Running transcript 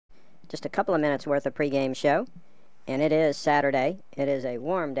just a couple of minutes worth of pregame show. And it is Saturday. It is a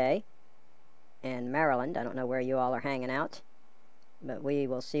warm day in Maryland. I don't know where you all are hanging out, but we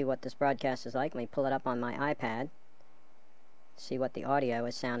will see what this broadcast is like. Let me pull it up on my iPad, see what the audio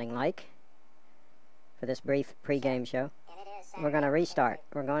is sounding like for this brief pregame show. We're going to restart.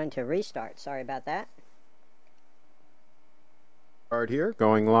 Sorry about that. Start here,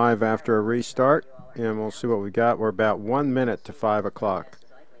 going live after a restart, and we'll see what we got. We're about 1 minute to 5 o'clock.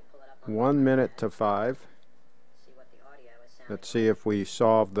 1 minute to 5. Let's see if we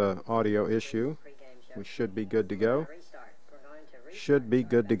solve the audio issue. We should be good to go. Should be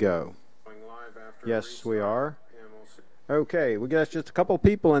good to go. Yes, we are. Okay, we got just a couple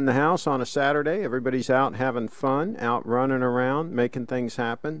people in the house on a Saturday. Everybody's out having fun, out running around, making things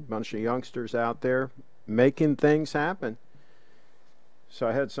happen. Bunch of youngsters out there making things happen. So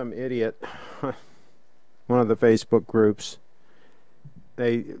I had some idiot, one of the Facebook groups,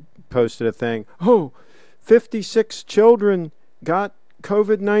 they posted a thing, oh, 56 children got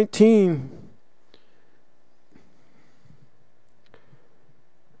COVID-19.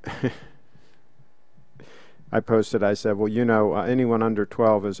 I posted, I said, well, you know, anyone under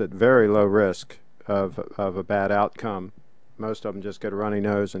 12 is at very low risk of a bad outcome. Most of them just get a runny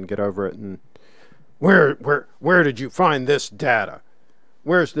nose and get over it. And where did you find this data?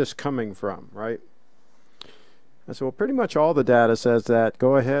 Where's this coming from, right? I said, well, pretty much all the data says that.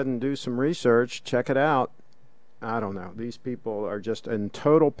 Go ahead and do some research. Check it out. I don't know. These people are just in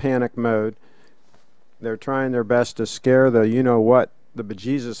total panic mode. They're trying their best to scare the you-know-what, the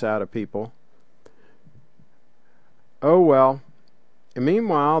bejesus out of people. Oh, well. And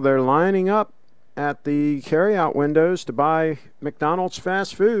meanwhile, they're lining up at the carryout windows to buy McDonald's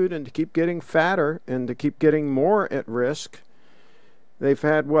fast food and to keep getting fatter and to keep getting more at risk. They've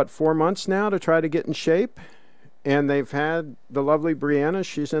had, what, 4 months now to try to get in shape? And they've had the lovely Brianna,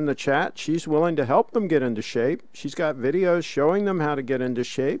 she's in the chat. She's willing to help them get into shape. She's got videos showing them how to get into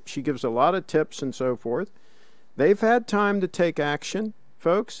shape. She gives a lot of tips and so forth. They've had time to take action,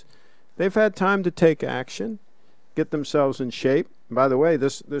 folks. They've had time to take action, get themselves in shape. By the way,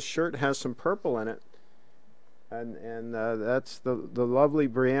 this shirt has some purple in it. And that's the lovely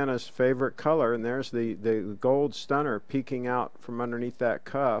Brianna's favorite color. And there's the gold stunner peeking out from underneath that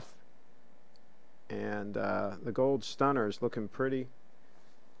cuff. And the gold stunner is looking pretty.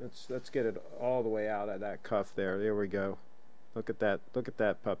 Let's get it all the way out of that cuff there. There we go. Look at that. Look at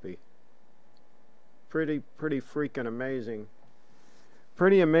that puppy. Pretty freaking amazing.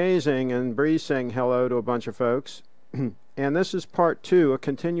 Pretty amazing. And Bree's saying hello to a bunch of folks. And this is part 2, a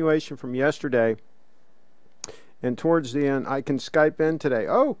continuation from yesterday. And towards the end, I can Skype in today.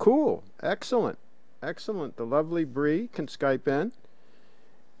 Oh, cool. Excellent. Excellent. The lovely Bree can Skype in.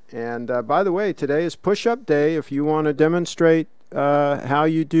 And by the way, today is push-up day. If you want to demonstrate how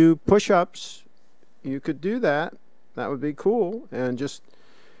you do push-ups, you could do that. That would be cool. And just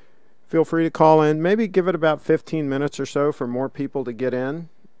feel free to call in. Maybe give it about 15 minutes or so for more people to get in.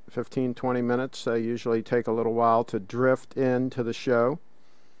 15, 20 minutes. Usually take a little while to drift into the show.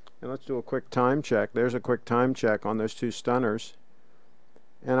 And let's do a quick time check. There's a quick time check on those 2 stunners.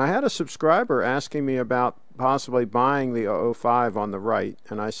 And I had a subscriber asking me about possibly buying the 005 on the right.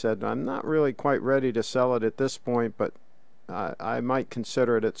 And I said, I'm not really quite ready to sell it at this point, but I might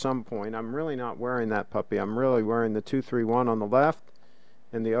consider it at some point. I'm really not wearing that puppy. I'm really wearing the 231 on the left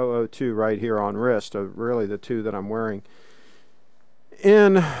and the 002 right here on wrist are really the 2 that I'm wearing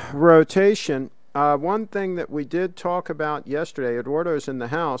in rotation. One thing that we did talk about yesterday, Eduardo's in the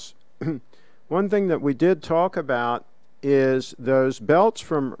house. One thing that we did talk about is those belts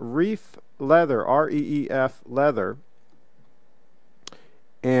from Reef Leather, R-E-E-F Leather.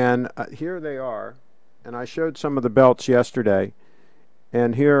 And here they are. And I showed some of the belts yesterday.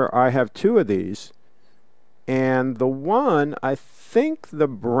 And here I have 2 of these. And the one, I think the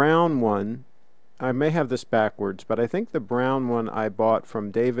brown one, I may have this backwards, but I think the brown one I bought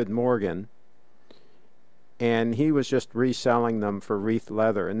from David Morgan. And he was just reselling them for Reef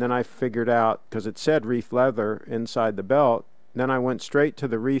Leather. And then I figured out, because it said Reef Leather inside the belt, then I went straight to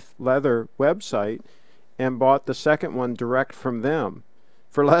the Reef Leather website and bought the second one direct from them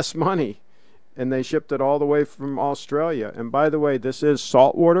for less money. And they shipped it all the way from Australia. And by the way, this is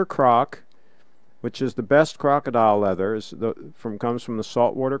saltwater croc, which is the best crocodile leather. Comes from the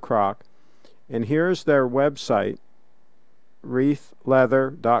saltwater croc. And here's their website,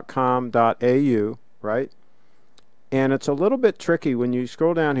 reefleather.com.au, right? And it's a little bit tricky when you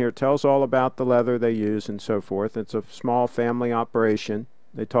scroll down here. It tells all about the leather they use and so forth. It's a small family operation.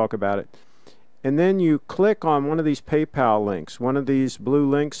 They talk about it. And then you click on one of these PayPal links, one of these blue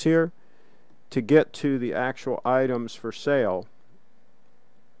links here, to get to the actual items for sale.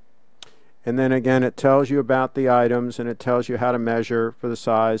 And then again, it tells you about the items, and it tells you how to measure for the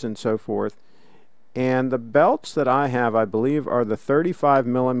size and so forth. And the belts that I have, I believe, are the 35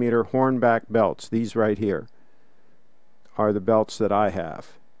 millimeter hornback belts. These right here are the belts that I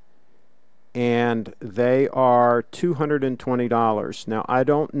have. And they are $220. Now, I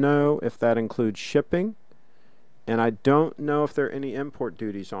don't know if that includes shipping, and I don't know if there are any import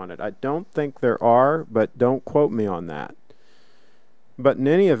duties on it. I don't think there are, but don't quote me on that. But in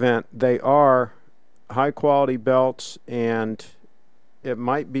any event, they are high quality belts, and it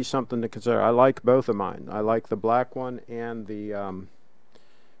might be something to consider. I like both of mine. I like the black one and the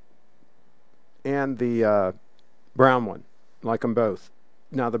brown one. I like them both.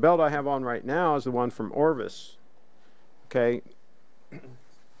 Now, the belt I have on right now is the one from Orvis. Okay.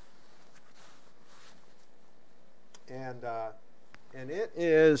 And it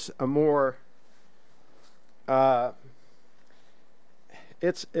is a more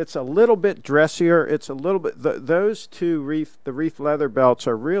it's a little bit dressier. It's a little bit those two the reef leather belts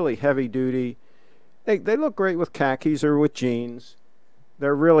are really heavy duty. They look great with khakis or with jeans.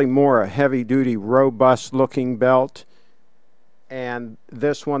 They're really more a heavy duty, robust looking belt. And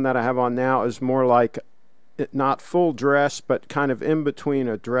this one that I have on now is more like not full dress, but kind of in between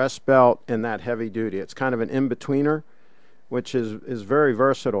a dress belt and that heavy duty. It's kind of an in-betweener, which is very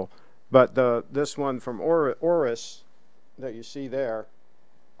versatile. But this one from Oris that you see there,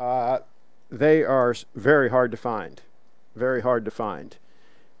 they are very hard to find. Very hard to find.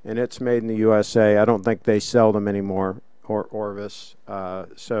 And it's made in the USA. I don't think they sell them anymore, Orvis.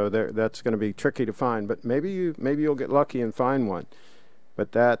 So that's going to be tricky to find. But maybe you'll get lucky and find one.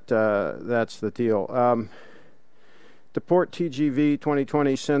 But that's the deal. Deport TGV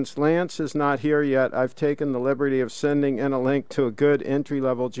 2020. Since Lance is not here yet, I've taken the liberty of sending in a link to a good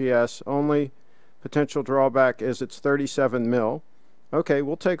entry-level GS. Only potential drawback is it's 37 mil. Okay,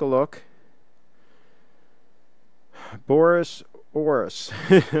 we'll take a look. Boris Oris.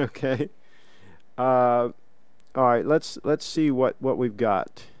 Okay. All right, let's see what we've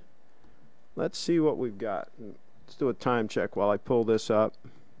got. Let's see what we've got. Let's do a time check while I pull this up.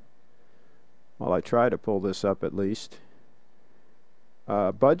 While I try to pull this up at least.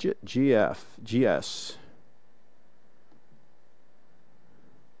 Budget GS.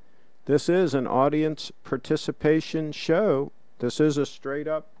 This is an audience participation show. This is a straight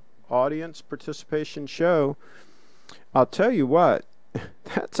up audience participation show. I'll tell you what,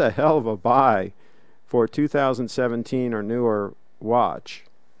 that's a hell of a buy for a 2017 or newer watch,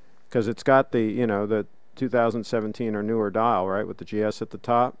 because it's got the the 2017 or newer dial, right, with the GS at the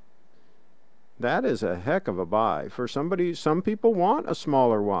top. That is a heck of a buy for somebody. Some people want a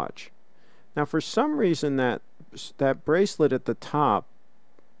smaller watch. Now, for some reason, that bracelet at the top,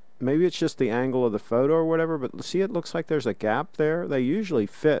 maybe it's just the angle of the photo or whatever, but see, it looks like there's a gap there. They usually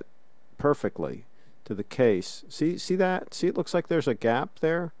fit perfectly to the case. See that? See, it looks like there's a gap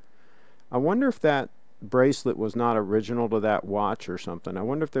there. I wonder if that bracelet was not original to that watch or something. I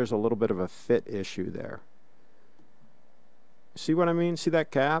wonder if there's a little bit of a fit issue there. See what I mean? See that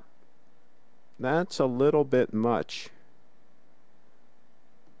gap? That's a little bit much.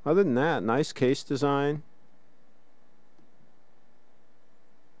 Other than that, nice case design.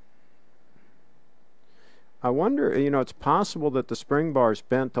 I wonder, it's possible that the spring bar's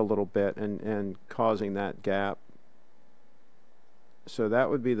bent a little bit and causing that gap. So that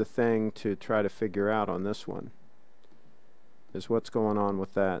would be the thing to try to figure out on this one, is what's going on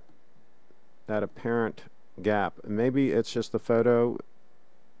with that apparent gap. Maybe it's just the photo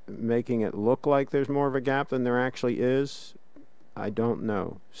making it look like there's more of a gap than there actually is. I don't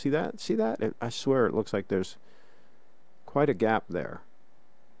know. See that? See that? I swear it looks like there's quite a gap there.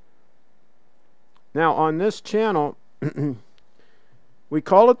 Now, on this channel, we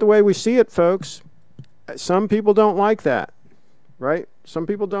call it the way we see it, folks. Some people don't like that, right? Some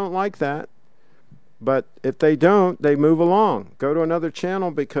people don't like that. But if they don't, they move along. Go to another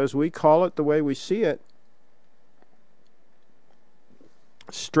channel, because we call it the way we see it.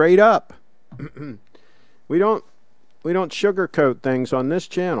 Straight up. We don't sugarcoat things on this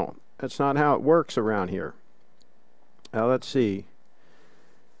channel. That's not how it works around here. Now, let's see.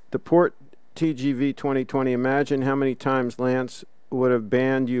 Deport TGV 2020. Imagine how many times Lance would have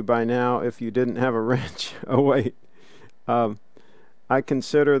banned you by now if you didn't have a wrench. Oh, wait. I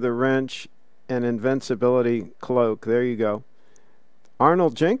consider the wrench an invincibility cloak. There you go.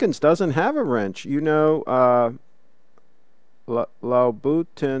 Arnold Jenkins doesn't have a wrench.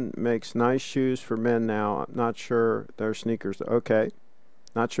 Louboutin makes nice shoes for men now. I'm not sure they're sneakers. Okay.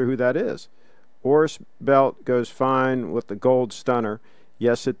 Not sure who that is. Oris belt goes fine with the gold stunner.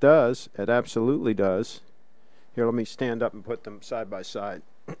 Yes, it does. It absolutely does. Here, let me stand up and put them side by side.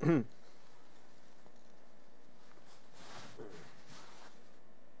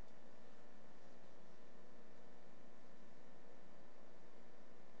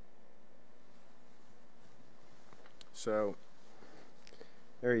 So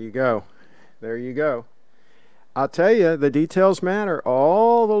there you go. There you go. I'll tell you, the details matter.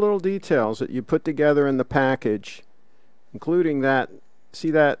 All the little details that you put together in the package, including that, see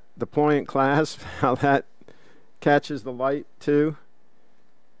that deployant clasp, how that catches the light too,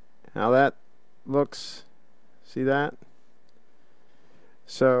 how that looks, see that?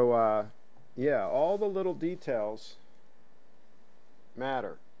 So yeah, all the little details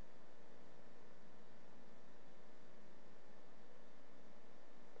matter.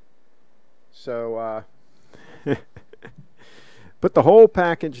 So put the whole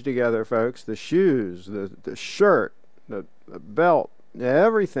package together, folks. The shoes, the shirt, the belt,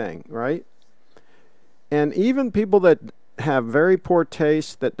 everything, right? And even people that have very poor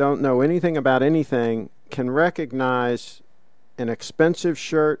taste, that don't know anything about anything, can recognize an expensive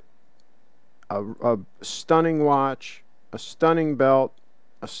shirt, a stunning watch, a stunning belt,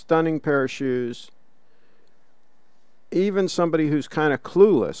 a stunning pair of shoes. Even somebody who's kind of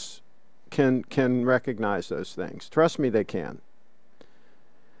clueless can recognize those things. Trust me, they can.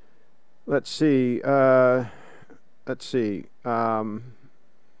 Let's see. GS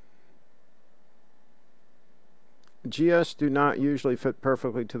do not usually fit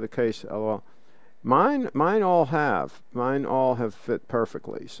perfectly to the case. LOL. Mine all have. Mine all have fit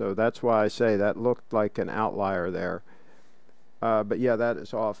perfectly. So that's why I say that looked like an outlier there. But yeah, that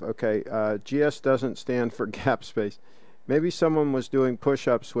is off. Okay. GS doesn't stand for gap space. Maybe someone was doing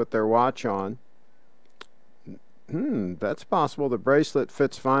push-ups with their watch on. That's possible. The bracelet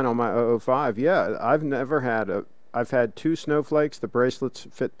fits fine on my 005. Yeah, I've had two snowflakes. The bracelets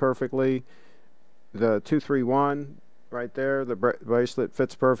fit perfectly. The 231 right there, the bracelet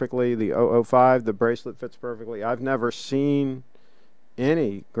fits perfectly. The 005, the bracelet fits perfectly. I've never seen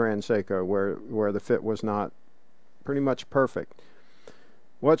any Grand Seiko where the fit was not pretty much perfect.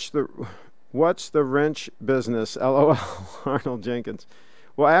 What's the wrench business? LOL. Arnold Jenkins.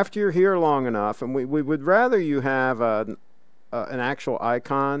 Well, after you're here long enough, and we would rather you have an actual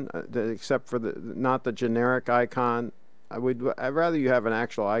icon, except for not the generic icon. I'd rather you have an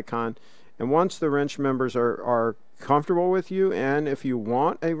actual icon. And once the wrench members are comfortable with you, and if you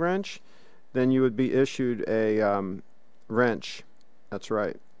want a wrench, then you would be issued a wrench. That's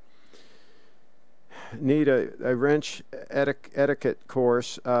right. Need a wrench etiquette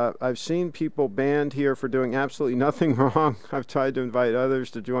course. I've seen people banned here for doing absolutely nothing wrong. I've tried to invite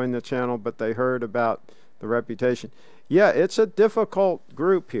others to join the channel, but they heard about the reputation. Yeah, it's a difficult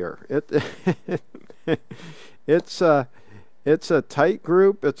group here. It's a tight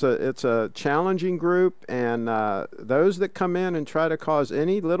group. It's a challenging group, and those that come in and try to cause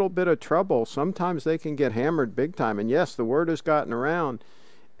any little bit of trouble, sometimes they can get hammered big time. And yes, the word has gotten around.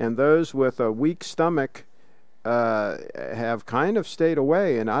 And those with a weak stomach have kind of stayed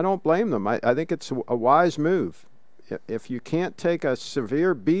away, and I don't blame them. I think it's a wise move. If you can't take a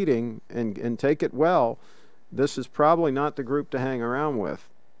severe beating and take it well, this is probably not the group to hang around with,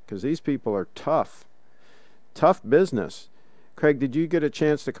 because these people are tough. Tough business. Craig, did you get a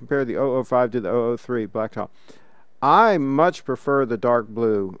chance to compare the 005 to the 003 black top? I much prefer the dark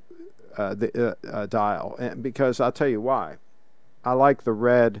blue dial, because I'll tell you why. I like the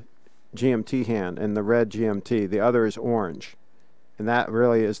red GMT hand and the red GMT. The other is orange, and that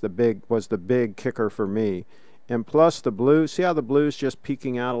really is the big kicker for me. And plus the blue, see how the blue's just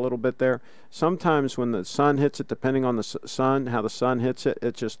peeking out a little bit there? Sometimes when the sun hits it, depending on the sun, how the sun hits it,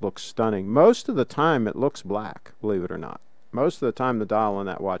 it just looks stunning. Most of the time it looks black, believe it or not. Most of the time the dial on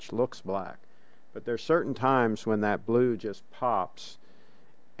that watch looks black. But there's certain times when that blue just pops,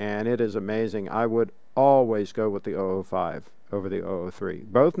 and it is amazing. I would always go with the 005 over the 003.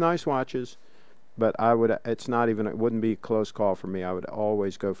 Both nice watches, but it wouldn't be a close call for me. I would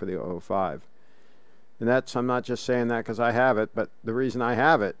always go for the 005. And I'm not just saying that because I have it, but the reason I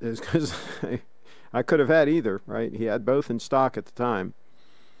have it is because I could have had either, right? He had both in stock at the time.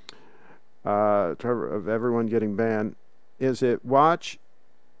 Trevor, of everyone getting banned. Is it watch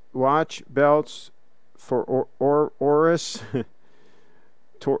belts for Oris,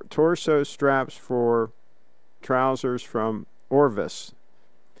 torso straps for trousers from Orvis?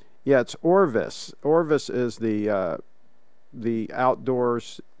 Yeah, it's Orvis. Orvis is the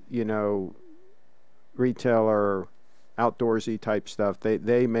outdoors, retailer, outdoorsy type stuff.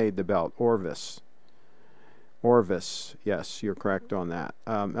 They made the belt. Orvis. Yes, you're correct on that.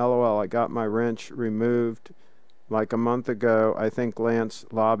 LOL, I got my wrench removed like a month ago. I think Lance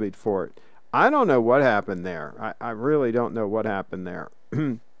lobbied for it. I don't know what happened there. I really don't know what happened there.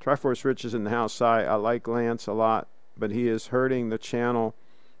 Triforce Rich is in the house. I like Lance a lot, but he is hurting the channel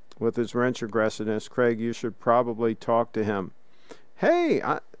with his wrench aggressiveness. Craig, you should probably talk to him. Hey,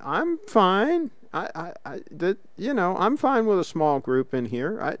 I'm fine. You know, I'm fine with a small group in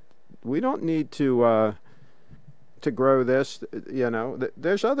here. We don't need to grow this. You know,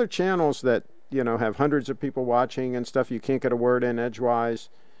 there's other channels that, you know, have hundreds of people watching and stuff. You can't get a word in edgewise.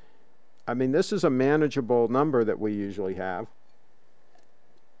 I mean, this is a manageable number that we usually have.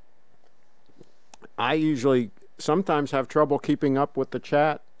 I usually sometimes have trouble keeping up with the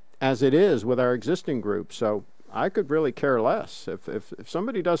chat as it is with our existing group, so I could really care less. If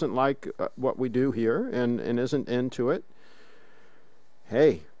somebody doesn't like what we do here and isn't into it,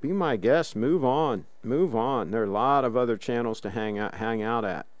 hey, be my guest. Move on. Move on. There are a lot of other channels to hang out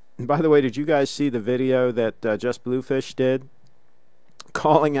at. And by the way, did you guys see the video that Just Bluefish did,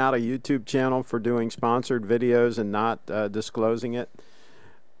 calling out a YouTube channel for doing sponsored videos and not disclosing it?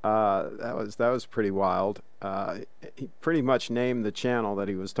 That was pretty wild. He pretty much named the channel that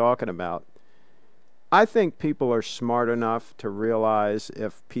he was talking about. I think people are smart enough to realize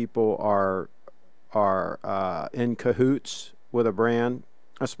if people are in cahoots with a brand,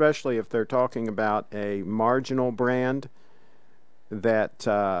 especially if they're talking about a marginal brand that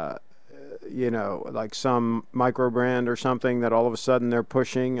you know, like some micro brand or something that all of a sudden they're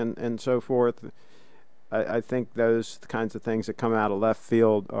pushing and so forth. I think those kinds of things that come out of left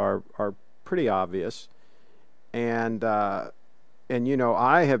field are pretty obvious. And you know,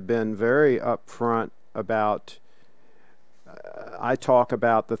 I have been very upfront about, I talk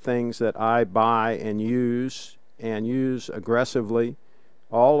about the things that I buy and use aggressively.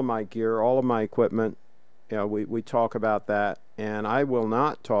 All of my gear, all of my equipment, you know, we talk about that. And I will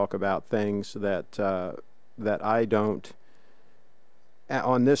not talk about things that that I don't,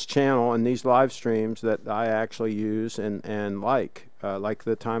 on this channel and these live streams, that I actually use and like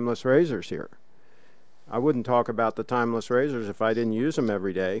the timeless razors here. I wouldn't talk about the timeless razors if I didn't use them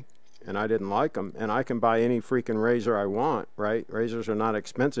every day and I didn't like them. And I can buy any freaking razor I want, right? Razors are not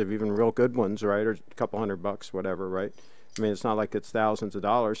expensive, even real good ones, right? Or a couple $100, whatever, right? I mean, it's not like it's thousands of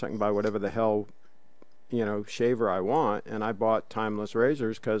dollars. I can buy whatever the hell, you know, shaver I want. And I bought timeless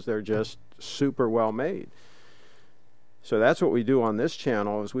razors because they're just super well made. So that's what we do on this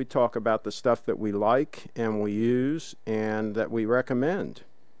channel, is we talk about the stuff that we like and we use and that we recommend.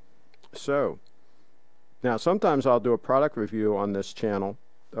 So now sometimes I'll do a product review on this channel,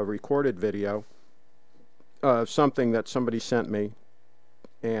 a recorded video of something that somebody sent me,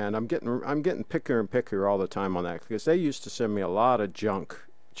 and I'm getting pickier and pickier all the time on that, because they used to send me a lot of junk,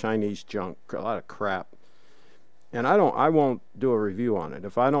 Chinese junk, a lot of crap. And I won't do a review on it.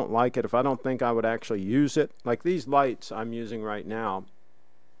 If I don't like it, if I don't think I would actually use it, like these lights I'm using right now,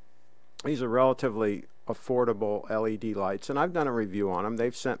 these are relatively affordable LED lights, and I've done a review on them.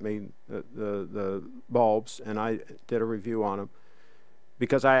 They've sent me the bulbs, and I did a review on them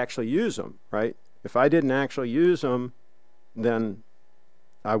because I actually use them, right? If I didn't actually use them, then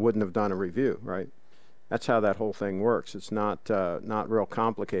I wouldn't have done a review, right? That's how that whole thing works. It's not real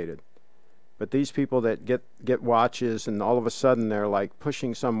complicated. But these people that get watches, and all of a sudden they're like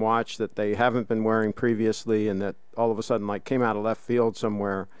pushing some watch that they haven't been wearing previously, and that all of a sudden like came out of left field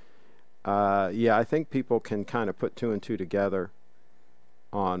somewhere. Yeah, I think people can kind of put two and two together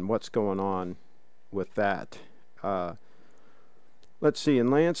on what's going on with that. Let's see,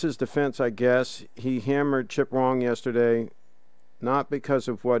 in Lance's defense, I guess, he hammered Chip Wong yesterday, not because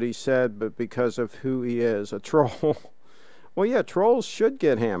of what he said, but because of who he is, a troll. Well, yeah, trolls should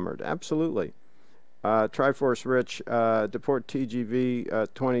get hammered, absolutely. Triforce Rich, Deport TGV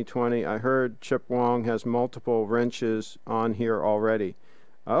 2020. I heard Chip Wong has multiple wrenches on here already.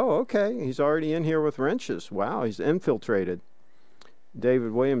 Oh, okay. He's already in here with wrenches. Wow, he's infiltrated.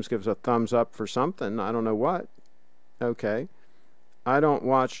 David Williams gives a thumbs up for something. I don't know what. Okay. I don't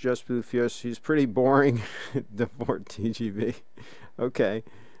watch Just Bluefish. He's pretty boring. Deport TGV. Okay.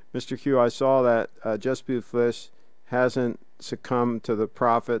 Mr. Q, I saw that Just Bluefish hasn't succumbed to the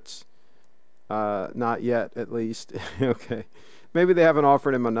prophets. Not yet, at least. Okay. Maybe they haven't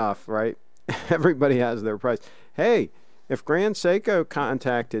offered him enough, right? Everybody has their price. Hey, if Grand Seiko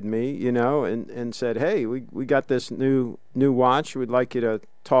contacted me, you know, and said, hey, we got this new watch, we'd like you to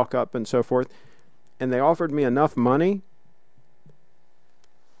talk up and so forth, and they offered me enough money,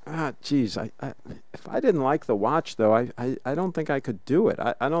 geez, if I didn't like the watch, though, I don't think I could do it.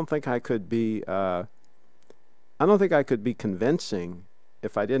 I don't think I could be convincing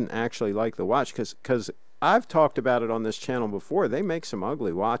if I didn't actually like the watch, because I've talked about it on this channel before. They make some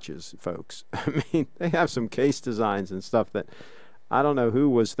ugly watches, folks. I mean, they have some case designs and stuff that I don't know who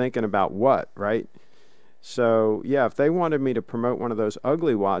was thinking about what, right? So, yeah, if they wanted me to promote one of those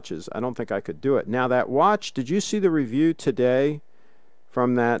ugly watches, I don't think I could do it. Now, that watch, did you see the review today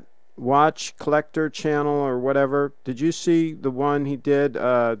from that watch collector channel or whatever? Did you see the one he did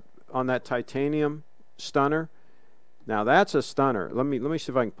on that titanium stunner. Now that's a stunner. Let me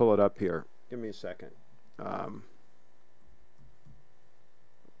see if I can pull it up here. Give me a second.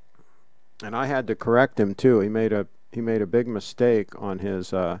 And I had to correct him too. He made a big mistake on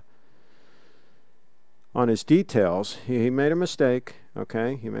his details. He made a mistake.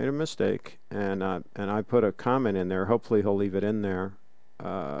 Okay, he made a mistake, and I put a comment in there. Hopefully he'll leave it in there.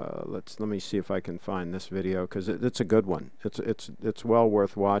 Let me see if I can find this video, because it's a good one. It's well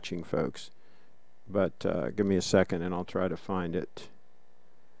worth watching, folks. But give me a second and I'll try to find it.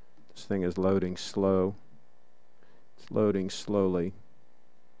 This thing is loading slow. It's loading slowly.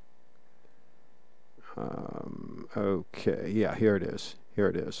 Okay, yeah, here it is. Here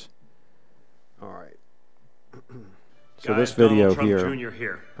it is. All right. So this video Trump here,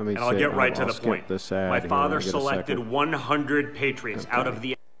 here. Let me and I'll get right to the point. My father selected 100 Patriots out of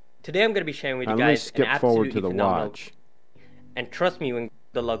the... Today I'm going to be sharing with you Let me guys skip an forward absolutely to the phenomenal watch. and trust me when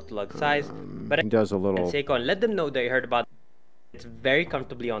the lug size, but He does a little... Seiko, and let them know that you heard about it. It's very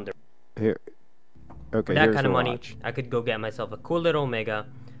comfortably on the... Here. Okay, For that here's kind the of money, watch. I could go get myself a cool little Omega,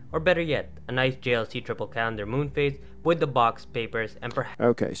 or better yet, a nice JLC triple calendar moon phase with the box papers and perhaps...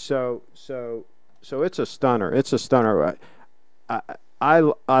 Okay, so it's a stunner. It's a stunner. I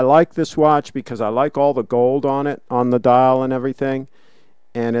like this watch because I like all the gold on it, on the dial and everything,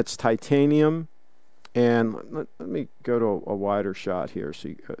 and it's titanium. And let me go to a wider shot here so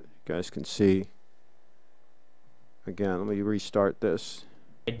you guys can see. Again, let me restart this.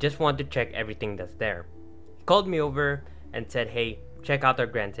 I just want to check everything that's there. He called me over and said, hey, check out our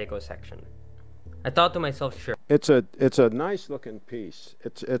Grand Seiko section. I thought to myself, sure. It's a nice looking piece.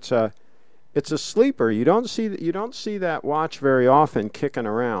 It's a sleeper. You don't see that watch very often kicking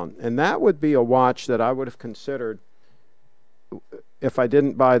around, and that would be a watch that I would have considered if I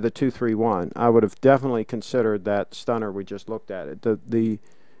didn't buy the 231. I would have definitely considered that stunner we just looked at. It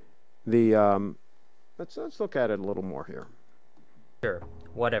let's look at it a little more here. Sure,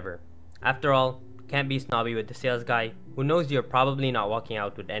 whatever. After all, can't be snobby with the sales guy who knows you're probably not walking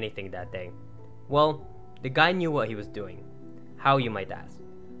out with anything that day. Well, the guy knew what he was doing. How, you might ask?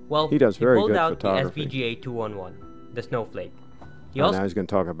 Well, he does very pulled good out photography. the SVGA 211, the Snowflake. Now he's going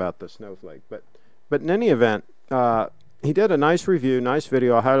to talk about the Snowflake, but in any event, he did a nice review, nice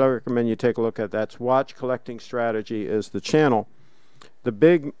video. I highly recommend you take a look at that. That's Watch Collecting Strategy is the channel. The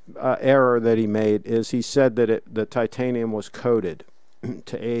big error that he made is he said that the titanium was coated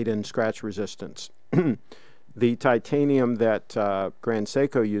to aid in scratch resistance. The titanium that Grand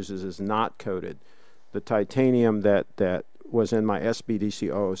Seiko uses is not coated. The titanium that was in my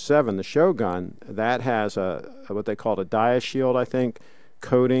SBDC 007, the Shogun, that has what they call a Diashield, I think,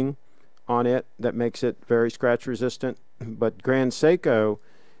 coating on it that makes it very scratch resistant. But Grand Seiko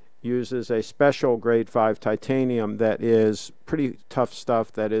uses a special grade 5 titanium that is pretty tough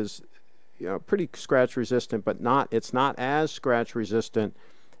stuff, that is, you know, pretty scratch resistant, but it's not as scratch resistant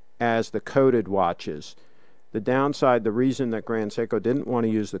as the coated watches. The downside, the reason that Grand Seiko didn't want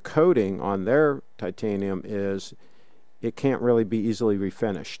to use the coating on their titanium is it can't really be easily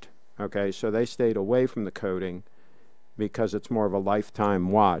refinished. Okay, so they stayed away from the coating because it's more of a lifetime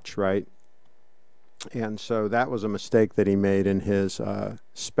watch, right? And so that was a mistake that he made in his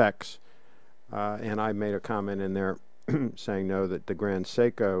specs. And I made a comment in there saying no, that the Grand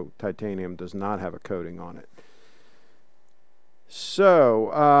Seiko titanium does not have a coating on it.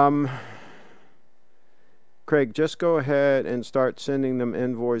 So, Craig, just go ahead and start sending them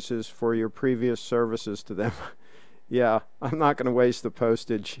invoices for your previous services to them. Yeah, I'm not going to waste the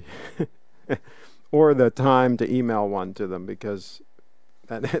postage or the time to email one to them, because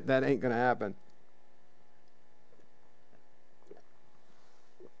that ain't going to happen.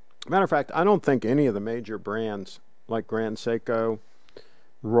 Matter of fact, I don't think any of the major brands like Grand Seiko,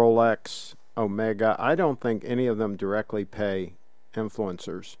 Rolex, Omega, I don't think any of them directly pay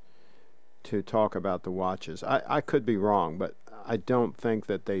influencers to talk about the watches. I could be wrong, but I don't think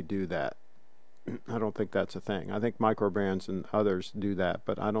that they do that. I don't think that's a thing. I think micro brands and others do that,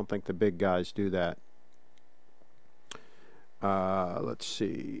 but I don't think the big guys do that. Let's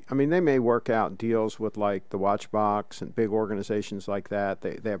see. I mean, they may work out deals with like the Watchbox and big organizations like that.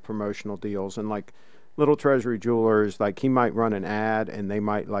 They have promotional deals, and like Little Treasury Jewelers, like he might run an ad and they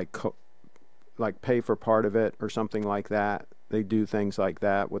might like pay for part of it or something like that. They do things like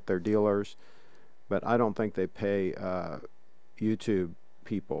that with their dealers, but I don't think they pay YouTube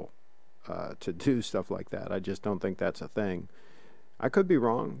people to do stuff like that. I just don't think that's a thing. I could be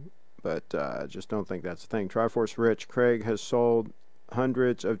wrong, but I just don't think that's a thing. Triforce Rich, Craig has sold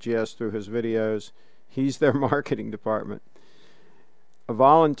hundreds of GS through his videos. He's their marketing department. A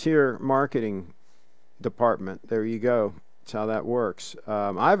volunteer marketing department. There you go. That's how that works.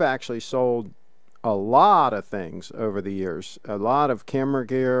 I've actually sold a lot of things over the years. A lot of camera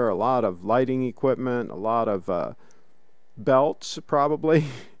gear, a lot of lighting equipment, a lot of belts, probably.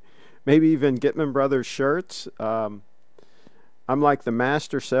 Maybe even Gitman Brothers shirts. I'm like the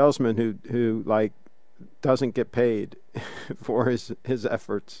master salesman who like doesn't get paid for his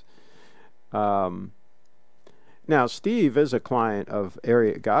efforts. Now, Steve is a client of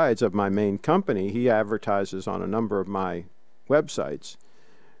Area Guides of my main company. He advertises on a number of my websites,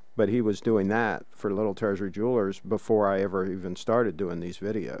 but he was doing that for Little Treasure Jewelers before I ever even started doing these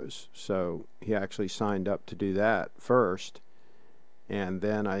videos. So he actually signed up to do that first, and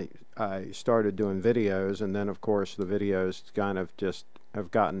then I started doing videos, and then of course the videos kind of just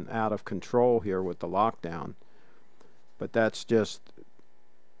have gotten out of control here with the lockdown. But that's just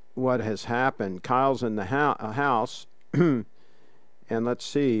what has happened. Kyle's in the house, and let's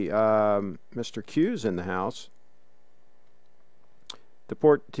see, Mr. Q's in the house.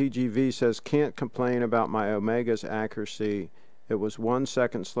 Deport TGV says, can't complain about my Omega's accuracy. It was 1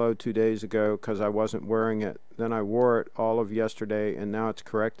 second slow 2 days ago because I wasn't wearing it. Then I wore it all of yesterday, and now it's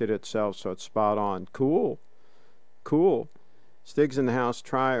corrected itself, so it's spot on. Cool. Cool. Stig's in the house.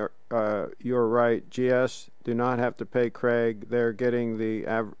 Try, you're right. GS do not have to pay Craig. They're getting the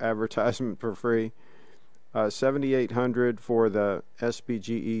advertisement for free. 7,800 for the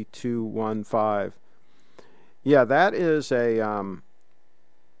SBGE 215. Yeah, that is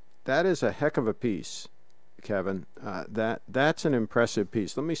a heck of a piece, Kevin. That's an impressive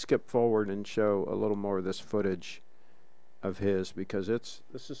piece. Let me skip forward and show a little more of this footage of his, because this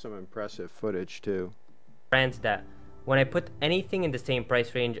is some impressive footage too. Brands that when I put anything in the same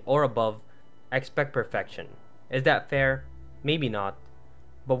price range or above, I expect perfection. Is that fair? Maybe not.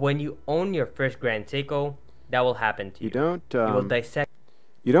 But when you own your first Grand Seiko, that will happen to you. You will dissect.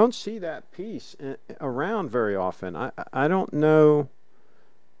 You don't see that piece around very often. I don't know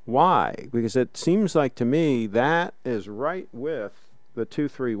why, because it seems like to me that is right with the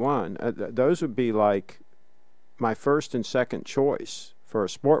 231. Those would be like my first and second choice for a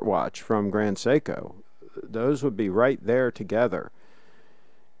sport watch from Grand Seiko. Those would be right there together,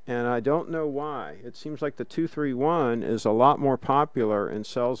 and I don't know why. It seems like the 231 is a lot more popular and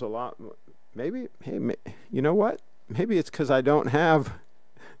sells a lot more. Maybe, hey, you know what? Maybe it's because I don't have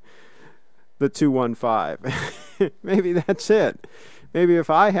the 215. Maybe that's it. Maybe if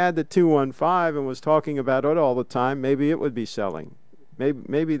I had the 215 and was talking about it all the time, maybe it would be selling.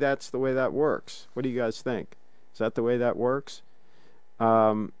 Maybe that's the way that works. What do you guys think? Is that the way that works?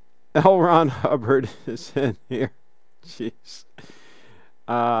 L. Ron Hubbard is in here. Jeez.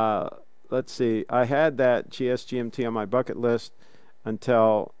 Let's see. I had that GSGMT on my bucket list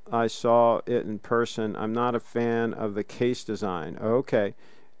until I saw it in person. I'm not a fan of the case design. Okay.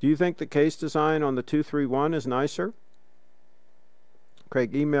 Do you think the case design on the 231 is nicer?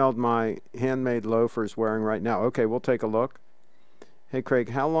 Craig emailed my handmade loafers wearing right now. Okay, we'll take a look. Hey, Craig,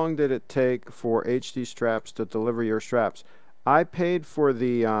 how long did it take for HD Straps to deliver your straps? I paid for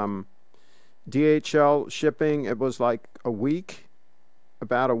the DHL shipping. It was like a week,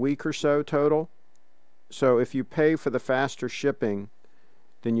 about a week or so total. So if you pay for the faster shipping,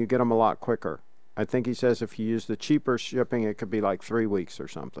 then you get them a lot quicker. I think he says if you use the cheaper shipping, it could be like 3 weeks or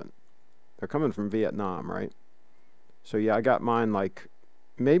something. They're coming from Vietnam, right? So yeah, I got mine like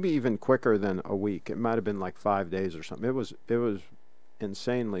maybe even quicker than a week. It might have been like 5 days or something. It was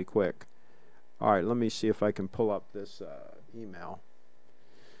insanely quick. All right, let me see if I can pull up this email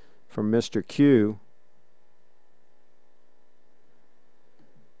from Mr. Q.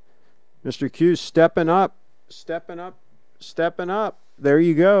 Mr. Q stepping up, stepping up, stepping up. There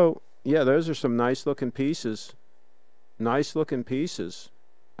you go. Yeah, those are some nice looking pieces. Nice looking pieces.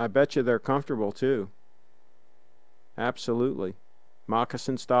 I bet you they're comfortable too. Absolutely.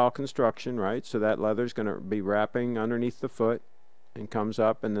 Moccasin style construction, right? So that leather's going to be wrapping underneath the foot and comes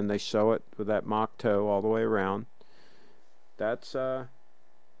up, and then they sew it with that mock toe all the way around. That's the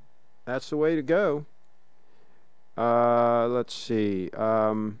way to go. Let's see.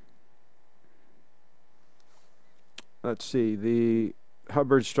 Let's see. The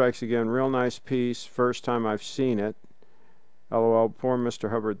Hubbard strikes again. Real nice piece. First time I've seen it. LOL. Poor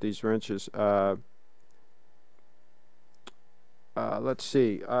Mr. Hubbard. These wrenches. Let's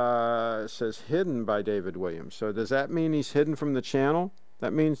see. It says hidden by David Williams. So does that mean he's hidden from the channel?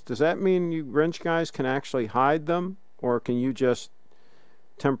 Does that mean you wrench guys can actually hide them, or can you just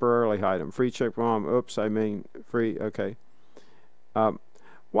temporarily hide them? Free check bomb. Oops, I mean free. Okay.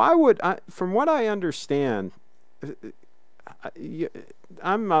 Why would I? From what I understand,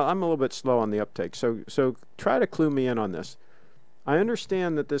 I'm a little bit slow on the uptake. So try to clue me in on this. I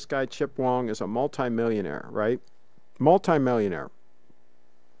understand that this guy Chip Wong is a multimillionaire, right? multimillionaire.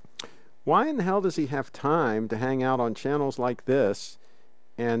 Why in the hell does he have time to hang out on channels like this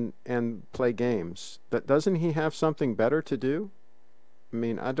and play games? Doesn't he have something better to do? I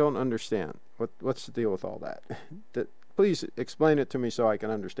mean, I don't understand. What's the deal with all that? Please explain it to me so I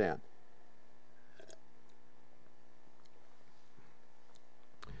can understand.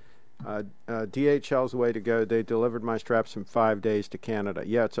 DHL's the way to go. They delivered my straps in 5 days to Canada.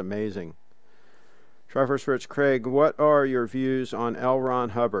 Yeah, it's amazing. Traverse Rich Craig, what are your views on L.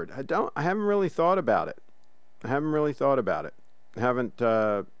 Ron Hubbard? I haven't really thought about it. I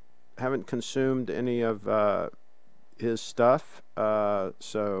haven't consumed any of his stuff,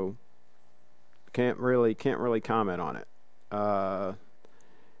 so can't really comment on it.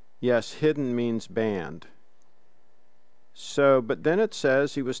 Yes, hidden means banned. So, but then it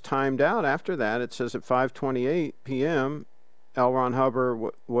says he was timed out after that. It says at 5:28 p.m. L. Ron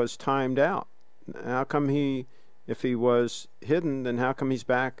Hubbard was timed out. How come if he was hidden, then how come he's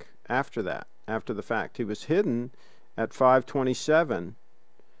back after that, after the fact? He was hidden at 5:27,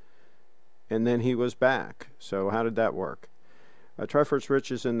 and then he was back. So how did that work? Triforce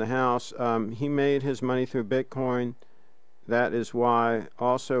Rich is in the house. He made his money through Bitcoin. That is why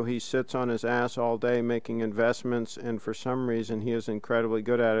also he sits on his ass all day making investments, and for some reason he is incredibly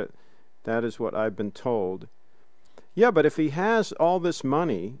good at it. That is what I've been told. Yeah, but if he has all this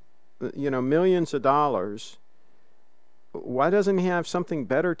money, you know, millions of dollars, why doesn't he have something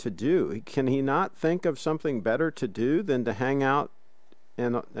better to do? Can he not think of something better to do than to hang out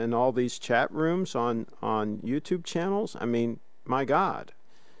in all these chat rooms on YouTube channels? I mean, my God.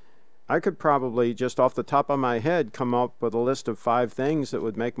 I could probably, just off the top of my head, come up with a list of 5 things that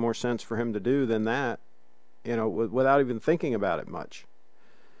would make more sense for him to do than that, you know, without even thinking about it much.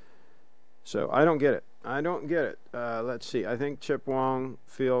 So I don't get it. Let's see. I think Chip Wong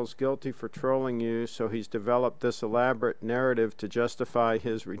feels guilty for trolling you, so he's developed this elaborate narrative to justify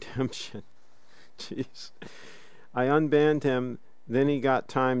his redemption. Jeez. I unbanned him, then he got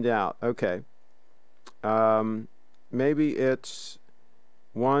timed out. Okay. Maybe it's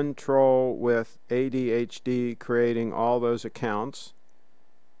one troll with ADHD creating all those accounts.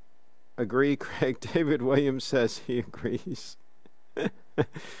 Agree, Craig. David Williams says he agrees.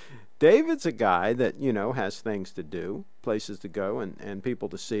 David's a guy that, you know, has things to do, places to go, and people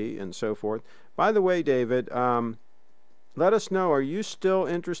to see, and so forth. By the way, David, let us know, are you still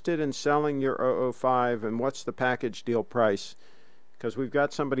interested in selling your 005, and what's the package deal price? Because we've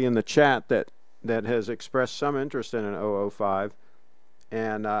got somebody in the chat that has expressed some interest in an 005,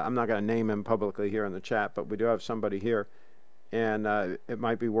 and I'm not going to name him publicly here in the chat, but we do have somebody here. And it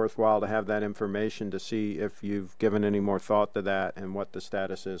might be worthwhile to have that information to see if you've given any more thought to that and what the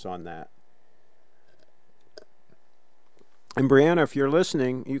status is on that. And Brianna, if you're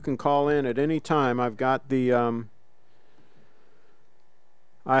listening, you can call in at any time. I've got the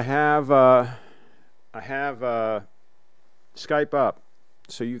I have Skype up,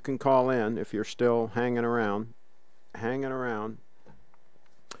 so you can call in if you're still hanging around.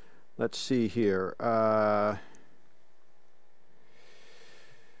 Let's see here.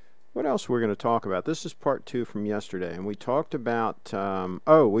 What else we're going to talk about? This is part 2 from yesterday, and we talked about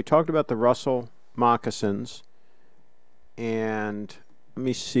we talked about the Russell Moccasins, and let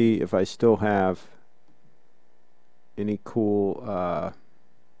me see if I still have any cool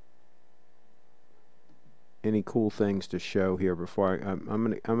things to show here before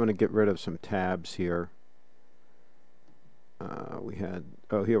I'm gonna get rid of some tabs here.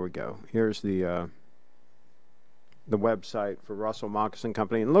 Here we go. Here's the website for Russell Moccasin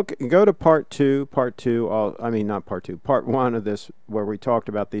Company, and go to part 1 of this, where we talked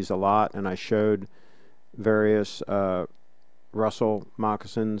about these a lot, and I showed various Russell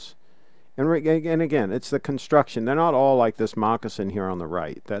moccasins, and again, it's the construction. They're not all like this moccasin here on the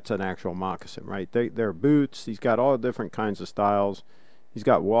right. That's an actual moccasin, right? They're boots. He's got all different kinds of styles. He's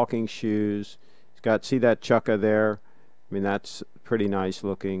got walking shoes. He's got, see that chukka there? I mean, that's pretty nice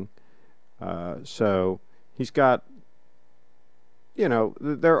looking. So he's got, you know,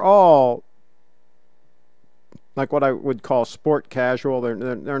 they're all like what I would call sport casual.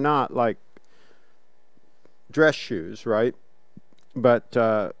 They're not like dress shoes, right? But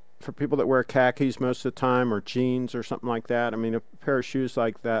for people that wear khakis most of the time, or jeans or something like that, I mean, a pair of shoes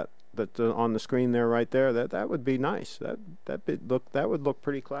like that that's on the screen there, right there, that would be nice. That would look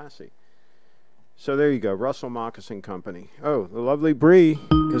pretty classy. So there you go, Russell Moccasin Company. Oh, the lovely Bree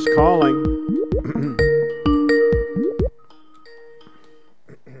is calling.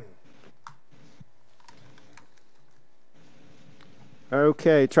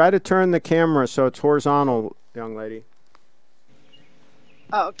 Okay, try to turn the camera so it's horizontal, young lady.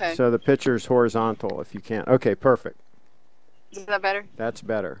 Oh, okay. So the picture's horizontal if you can. Okay, perfect. Is that better? That's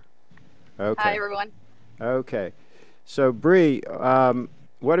better. Okay. Hi, everyone. Okay. So, Bree,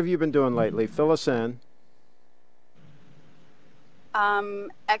 what have you been doing lately? Fill us in.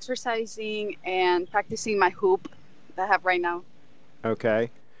 Exercising and practicing my hoop that I have right now.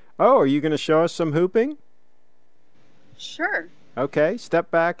 Okay. Oh, are you going to show us some hooping? Sure. Okay. Step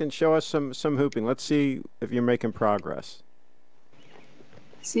back and show us some hooping. Let's see if you're making progress.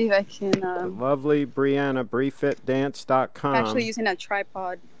 See if I can. The lovely Brianna, BreeFitDance.com. I'm actually using a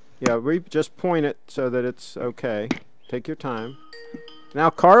tripod. Yeah, just point it so that it's okay. Take your time. Now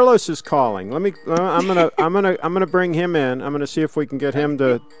Carlos is calling. I'm gonna bring him in. I'm gonna see if we can get him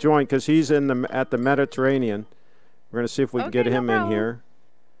to join because he's at the Mediterranean. We're gonna see if we can get him in here.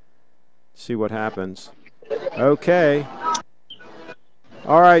 See what happens. Okay.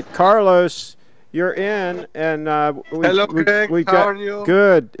 All right, Carlos, you're in, and hello, Craig. How are you?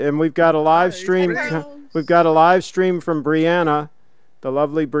 Good, and we've got a live stream. We've got a live stream from Brianna, the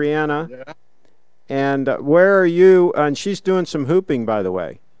lovely Brianna. Yeah. And where are you? And she's doing some hooping, by the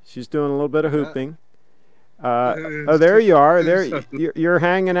way. She's doing a little bit of hooping. Oh, there you are. There, you're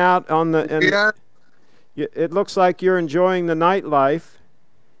hanging out on the. It looks like you're enjoying the nightlife,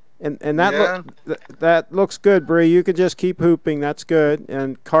 and that looks good, Bree. You could just keep hooping. That's good.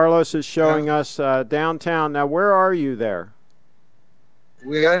 And Carlos is showing us downtown. Now, where are you there?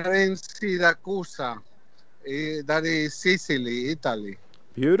 We are in Siracusa. That is Sicily, Italy.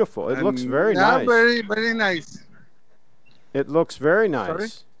 Beautiful. It looks very nice. Very, very nice. It looks very nice. Sorry?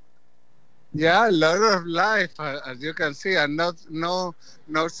 Yeah, a lot of life, as you can see, and no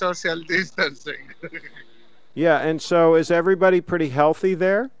social distancing. Yeah, and so is everybody pretty healthy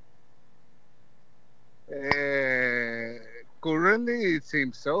there? Currently, it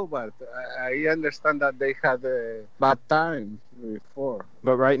seems so, but I understand that they had a bad time before.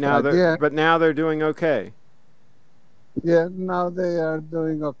 But right now, now they're doing okay. Yeah, now they are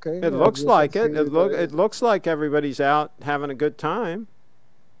doing okay. It looks like it. It looks like everybody's out having a good time.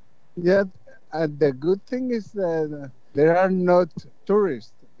 Yeah, and the good thing is that there are not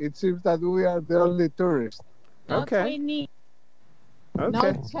tourists. It seems that we are the only tourists. Okay. No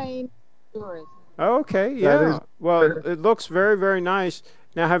Chinese tourists. Okay, yeah. Well, it looks very, very nice.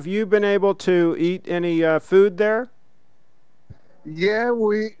 Now, have you been able to eat any food there? Yeah,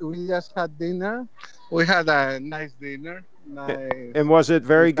 we just had dinner. We had a nice dinner. And was it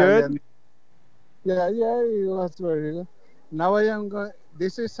very Italian. good? Yeah, it was very good. Now I am going.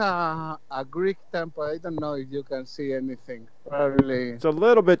 This is a Greek temple. I don't know if you can see anything. Probably. It's a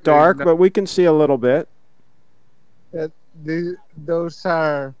little bit dark, but we can see a little bit. Those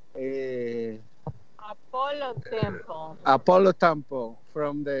are Apollo temple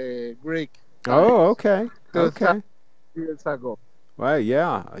from the Greek. Oh, okay. Okay. Years ago. Well,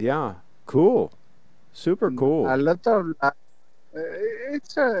 yeah. Cool. Super cool. A lot of.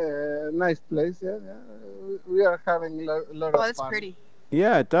 It's a nice place. Yeah. We are having a lot of fun. Oh, that's pretty.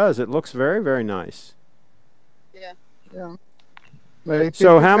 Yeah, it does. It looks very, very nice. Yeah.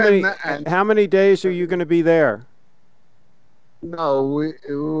 So how many days are you going to be there? No,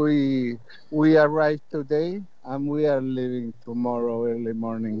 we arrived today and we are leaving tomorrow early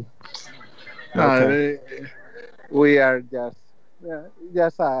morning. Okay. We are just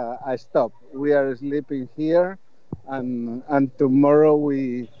a stop. We are sleeping here, and tomorrow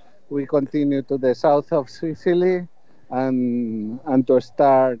we continue to the south of Sicily, and to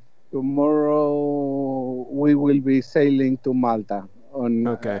start tomorrow we will be sailing to Malta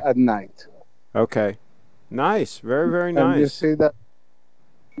at night. Okay, nice, very, very nice. And you see that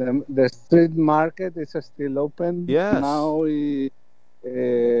the street market is still open. Yes. Now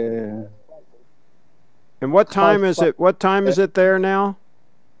and what time is it? What time is it there now?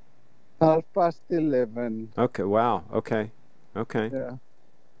 11:30. Okay. Wow. Okay. Yeah.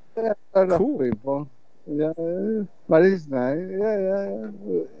 A lot of people. Yeah, but it's nice. Yeah.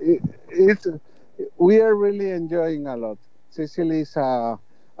 We are really enjoying a lot. Sicily is a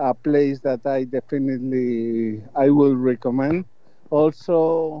place that I will recommend.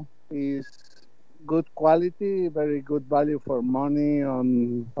 Also, is good quality, very good value for money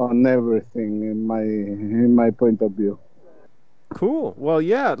on everything in my point of view. Cool. Well,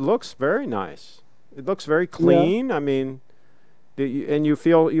 yeah, it looks very nice. It looks very clean. Yeah. I mean, and you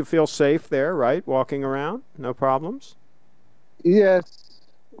feel safe there, right? Walking around, no problems. Yes,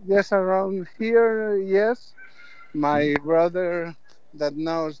 around here, yes. My brother that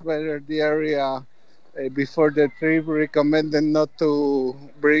knows better the area before the trip recommended not to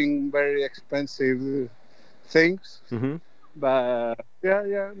bring very expensive things. Mm-hmm. But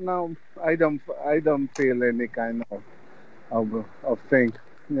no, I don't feel any kind of thing.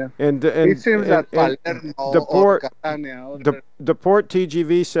 Yeah. And It seems that and Palermo the or port Catania, or the port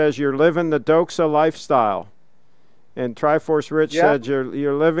TGV says you're living the Doxa lifestyle, and Triforce Rich yeah, said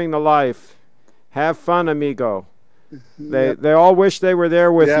you're living the life. Have fun, amigo. yeah, They all wish they were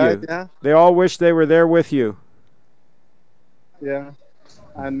there with yeah, you. yeah, They all wish they were there with you. yeah.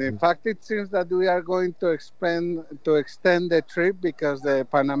 And in fact, it seems that we are going to extend the trip because the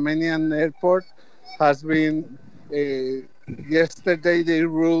Panamanian airport has been. Yesterday, they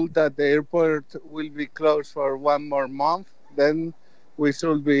ruled that the airport will be closed for one more month. Then we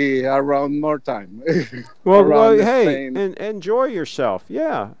should be around more time Well, around hey, Spain. enjoy yourself.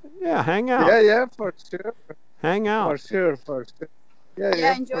 Yeah, hang out, Yeah, yeah, for sure, hang out. for sure, for sure. Yeah, Yeah,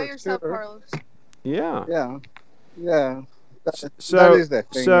 yeah, enjoy for yourself, sure. Carlos. Yeah. Yeah, yeah. That So, is the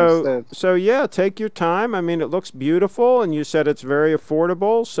thing. Is that yeah, take your time. I mean, it looks beautiful, and you said it's very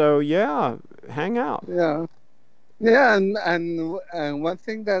affordable. So, yeah, hang out. yeah. Yeah, and one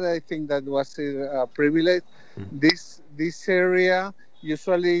thing that I think that was a privilege, this area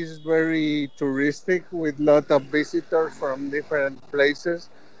usually is very touristic with lot of visitors from different places,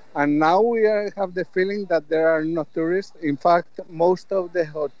 and now have the feeling that there are no tourists. In fact, most of the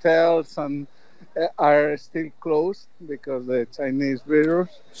hotels and are still closed because the Chinese virus.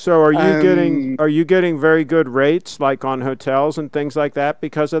 So, And are you getting very good rates, like on hotels and things like that,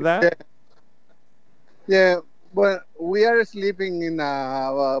 because of that? yeah, well, we are sleeping in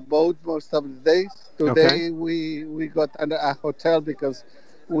a boat most of the days. Okay. Today we got a hotel because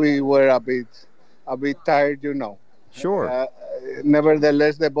we were a bit tired, you know. Sure.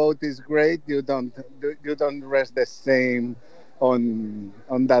 Nevertheless, the boat is great. You don't rest the same on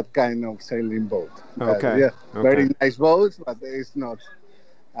that kind of sailing boat. Okay. Yeah, Okay. very nice boat, but it's not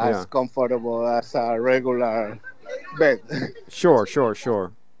as Yeah. comfortable as a regular bed. Sure.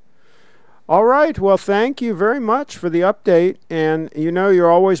 All right. Well, thank you very much for the update. And, you're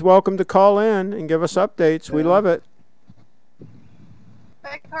always welcome to call in and give us updates. We love it.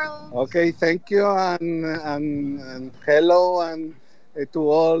 Bye, Carlos. Okay, thank you, and hello, and to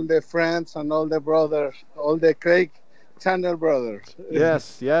all the friends and all the brothers, all the Craig Channel brothers.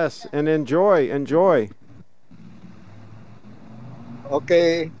 Yes. And enjoy.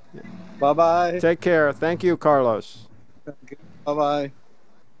 Okay, bye-bye. Take care. Thank you, Carlos. Bye-bye.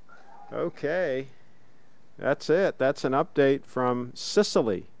 Okay. That's it. That's an update from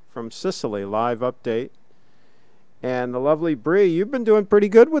Sicily. Live update. And the lovely Bree, you've been doing pretty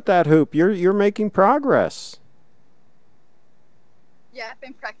good with that hoop. You're making progress. Yeah, I've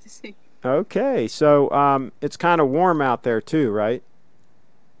been practicing. Okay. So it's kind of warm out there too, right?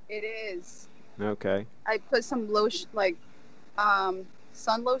 It is. Okay. I put some lotion, like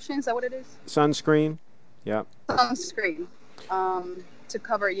sun lotion. Is that what it is? Sunscreen? Yep. Sunscreen. To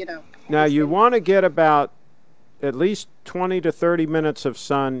cover, Now you want to get about at least 20 to 30 minutes of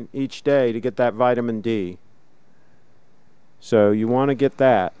sun each day to get that vitamin D. So you want to get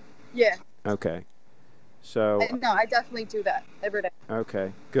that. Yeah. Okay. So No, I definitely do that every day.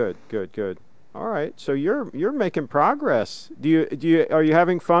 okay. Good. All right. So you're making progress. Are you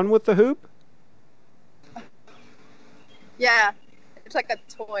having fun with the hoop? Yeah, it's like a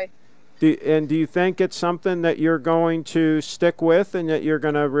toy. Do you think it's something that you're going to stick with and that you're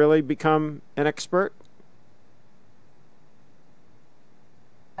going to really become an expert?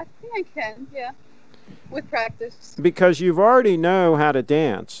 I think I can, yeah, with practice. Because you've already know how to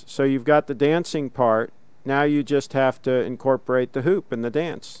dance, so you've got the dancing part. Now you just have to incorporate the hoop in the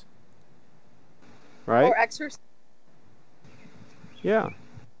dance, right? Or exercise. Yeah.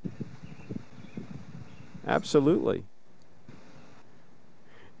 Absolutely.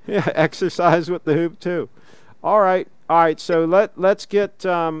 Yeah, exercise with the hoop too. All right. So let's get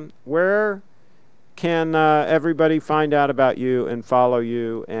where can everybody find out about you and follow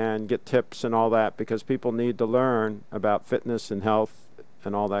you and get tips and all that, because people need to learn about fitness and health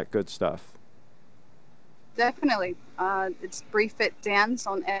and all that good stuff. Definitely. It's BreeFit Dance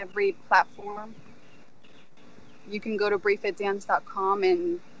on every platform. You can go to BreeFitDance.com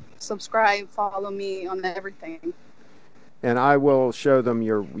and subscribe, follow me on everything. And I will show them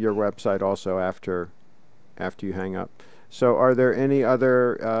your website also after you hang up. So are there any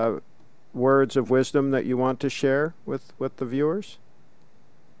other words of wisdom that you want to share with the viewers?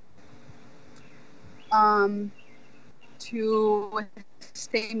 To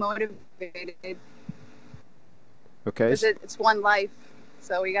stay motivated. Okay. It's one life,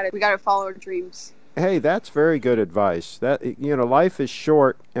 so we gotta follow our dreams. Hey, that's very good advice. That life is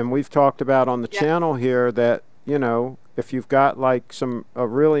short, and we've talked about on the channel here that if you've got like a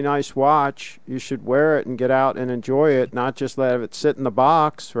really nice watch, you should wear it and get out and enjoy it, not just let it sit in the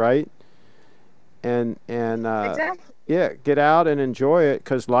box, right? And Exactly. Yeah, get out and enjoy it,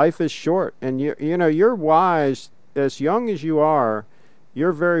 because life is short. And you know, you're wise, as young as you are,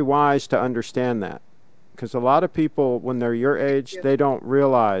 you're very wise to understand that. Because a lot of people, when they're your age, they don't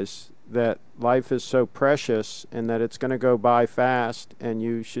realize that life is so precious and that it's going to go by fast, and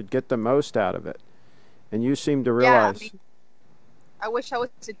you should get the most out of it. And you seem to realize. Yeah, I wish I was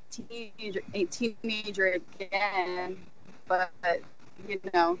a teenager again, but you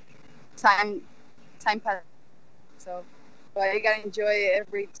know, time passes. So, but you gotta enjoy it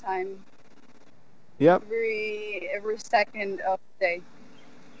every time. Yep. Every second of the day.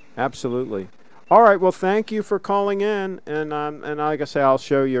 Absolutely. All right. Well, thank you for calling in, and like I say, I'll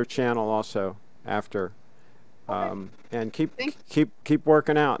show your channel also after. Okay. And keep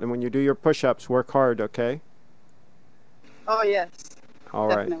working out. And when you do your push-ups, work hard. Okay. Oh yes. All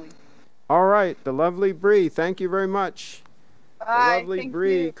definitely. right. All right. The lovely Bree. Thank you very much. Bye. The lovely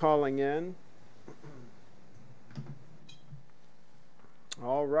Bree calling in.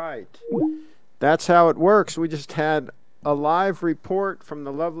 All right. That's how it works. We just had a live report from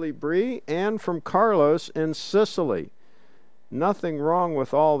the lovely Bree and from Carlos in Sicily. Nothing wrong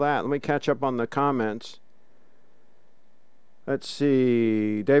with all that. Let me catch up on the comments. Let's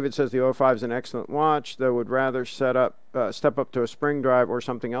see. David says the 05 is an excellent watch, though would rather step up to a spring drive or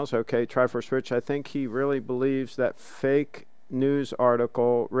something else. Okay, Triforce Rich, I think he really believes that fake news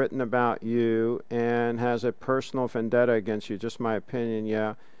article written about you and has a personal vendetta against you. Just my opinion.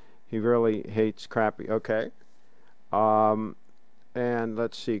 Yeah, he really hates crappy. Okay. And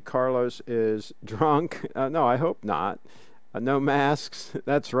let's see, Carlos is drunk. No, I hope not. No masks.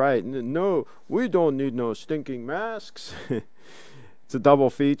 That's right. No, we don't need no stinking masks. It's a double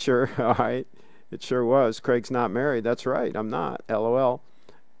feature. All right. It sure was. Craig's not married. That's right. I'm not. LOL.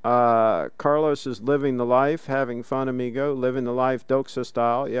 Carlos is living the life, having fun, amigo. Living the life, Doxa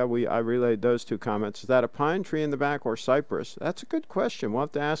style. Yeah, I relayed those two comments. Is that a pine tree in the back or cypress? That's a good question. We'll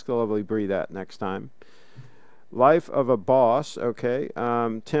have to ask the lovely Bree that next time. Life of a boss. Okay.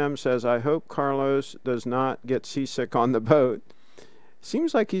 Tim says, I hope Carlos does not get seasick on the boat.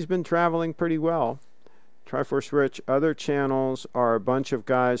 Seems like he's been traveling pretty well. Triforce Rich, other channels are a bunch of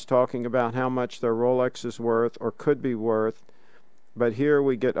guys talking about how much their Rolex is worth or could be worth. But here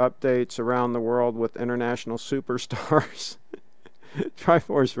we get updates around the world with international superstars.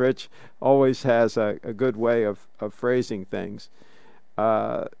 Triforce Rich always has a good way of phrasing things.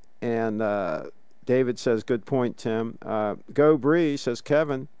 David says, good point, Tim. Go Bree, says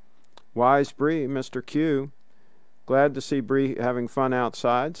Kevin. Wise Bree, Mr. Q. Glad to see Bree having fun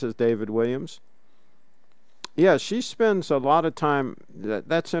outside, says David Williams. Yeah, she spends a lot of time,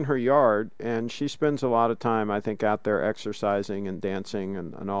 that's in her yard, and she spends a lot of time, I think, out there exercising and dancing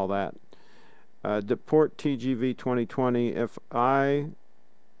and all that. Deport TGV 2020, if I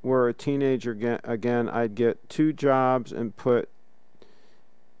were a teenager again, I'd get 2 jobs and put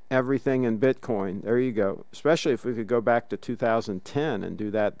everything in Bitcoin. There you go. Especially if we could go back to 2010 and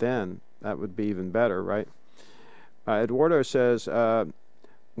do that then. That would be even better, right? Eduardo says,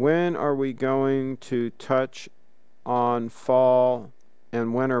 when are we going to touch on fall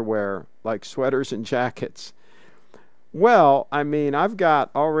and winter wear, like sweaters and jackets? Well, I mean, I've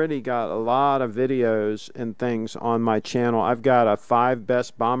already got a lot of videos and things on my channel. I've got a 5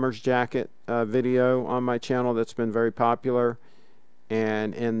 best bombers jacket video on my channel that's been very popular.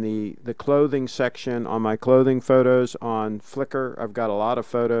 And in the clothing section on my clothing photos on Flickr, I've got a lot of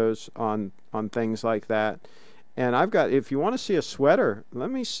photos on things like that. And I've got, if you want to see a sweater, let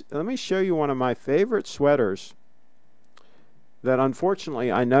me show you one of my favorite sweaters that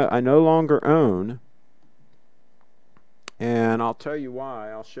unfortunately I no longer own. And I'll tell you why.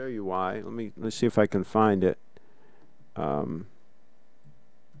 I'll show you why. Let's see if I can find it.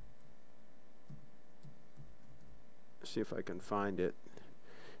 See if I can find it,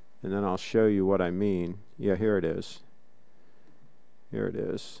 and then I'll show you what I mean. Yeah, here it is. Here it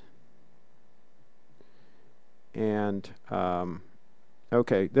is. And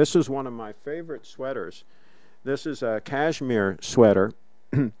okay, this is one of my favorite sweaters. This is a cashmere sweater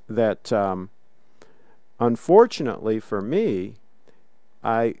that unfortunately for me,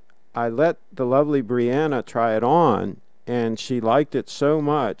 I let the lovely Brianna try it on, and she liked it so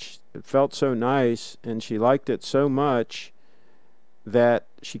much. It felt so nice, and she liked it so much that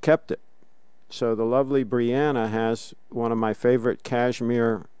she kept it. So the lovely Brianna has one of my favorite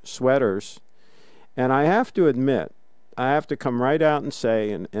cashmere sweaters. And I have to admit, I have to come right out and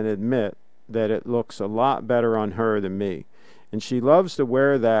say and admit that it looks a lot better on her than me. And she loves to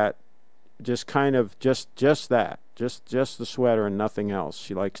wear that, just kind of just that, just the sweater and nothing else.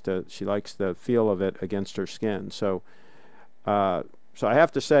 She likes the feel of it against her skin. So I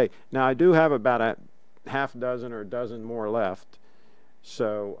have to say, now I do have about half dozen or a dozen more left.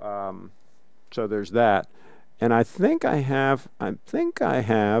 So so there's that. And I think I have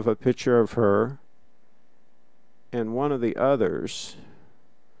a picture of her and one of the others.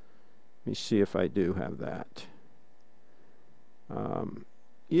 Let me see if I do have that.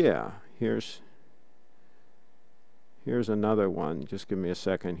 Yeah, here's another one. Just give me a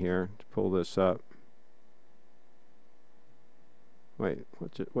second here to pull this up. Wait,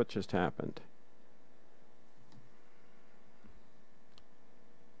 what just happened?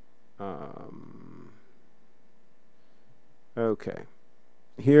 Okay.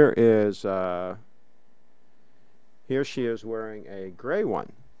 Here she is wearing a gray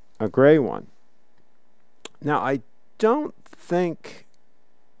one. A gray one. Now, I don't think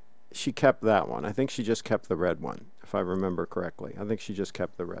she kept that one. I think she just kept the red one, if I remember correctly. I think she just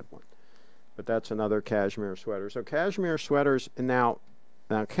kept the red one. But that's another cashmere sweater. So cashmere sweaters, now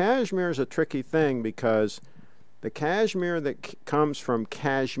cashmere is a tricky thing because the cashmere that comes from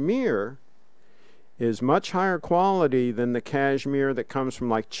cashmere is much higher quality than the cashmere that comes from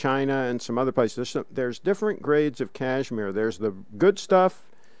like China and some other places. There's different grades of cashmere. There's the good stuff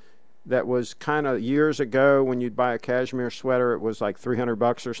that was kind of years ago when you'd buy a cashmere sweater, it was like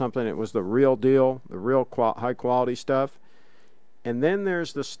 $300 or something. It was the real deal, the real high quality stuff. And then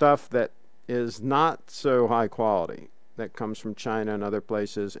there's the stuff that is not so high quality that comes from China and other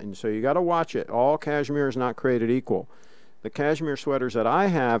places. And so you got to watch it. All cashmere is not created equal. The cashmere sweaters that I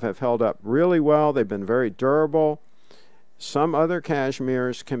have held up really well. They've been very durable. Some other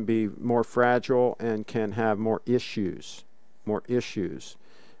cashmeres can be more fragile and can have more issues.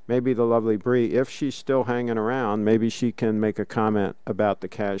 Maybe the lovely Bree, if she's still hanging around, maybe she can make a comment about the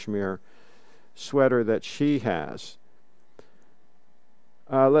cashmere sweater that she has.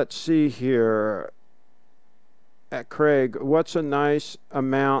 Let's see here. At Craig, what's a nice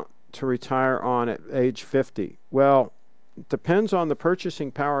amount to retire on at age 50? Well, it depends on the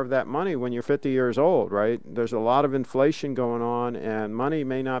purchasing power of that money when you're 50 years old, right? There's a lot of inflation going on, and money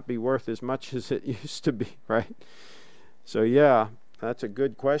may not be worth as much as it used to be, right? So, yeah, that's a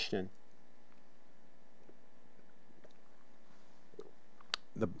good question.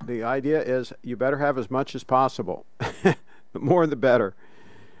 The idea is you better have as much as possible. The more the better.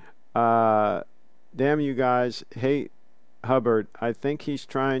 Damn you guys. Hey, Hubbard, I think he's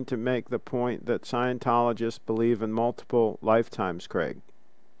trying to make the point that Scientologists believe in multiple lifetimes, Craig.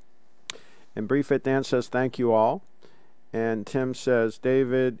 And Briefit Dan says, thank you all. And Tim says,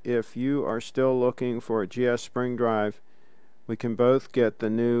 David, if you are still looking for a GS spring drive, we can both get the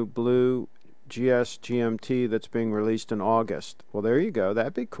new blue GS GMT that's being released in August. Well, there you go.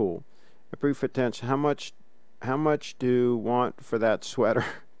 That'd be cool. Briefit Dan says, how much do you want for that sweater?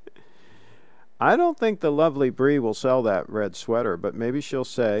 I don't think the lovely Bree will sell that red sweater, but maybe she'll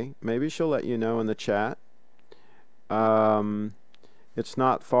let you know in the chat. It's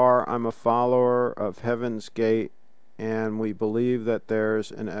not far. I'm a follower of Heaven's Gate, and we believe that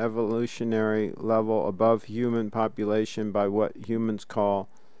there's an evolutionary level above human population by what humans call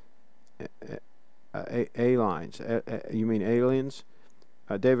aliens. You mean aliens?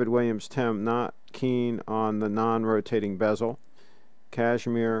 David Williams, Tim, not keen on the non-rotating bezel.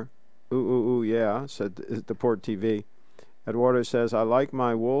 Cashmere. Ooh, yeah, said the Port TV. Eduardo says, I like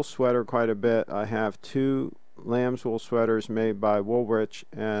my wool sweater quite a bit. I have 2 lamb's wool sweaters made by Woolrich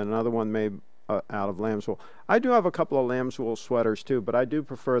and another one made out of lamb's wool. I do have a couple of lamb's wool sweaters too, but I do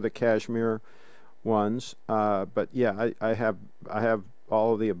prefer the cashmere ones. But yeah, I have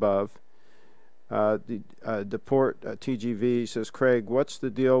all of the above. The Port TGV says, Craig, what's the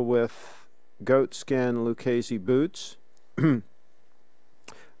deal with goat skin Lucchese boots?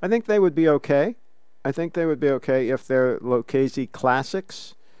 I think they would be okay. I think they would be okay if they're Lucchese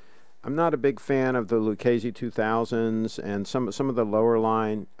classics. I'm not a big fan of the Lucchese 2000s and some of the lower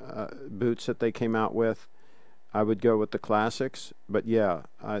line boots that they came out with. I would go with the classics, but yeah,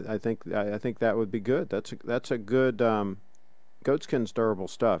 I think that would be good. That's a good goatskin's durable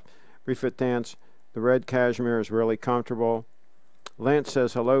stuff. Refit Dance, the red cashmere is really comfortable. Lance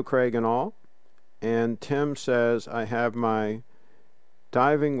says hello, Craig and all, and Tim says I have my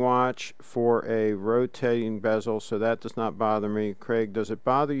diving watch for a rotating bezel, so that does not bother me. Craig, does it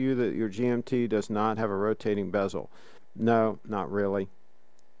bother you that your GMT does not have a rotating bezel? No, not really.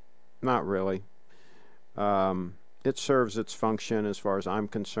 Not really. It serves its function as far as I'm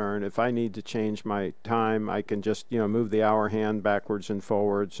concerned. If I need to change my time, I can just, move the hour hand backwards and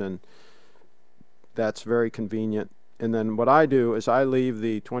forwards, and that's very convenient. And then what I do is I leave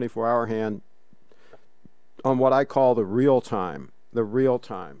the 24-hour hand on what I call the real time. The real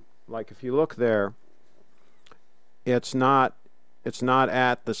time. Like if you look there, it's not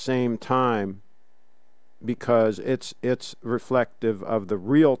at the same time because it's reflective of the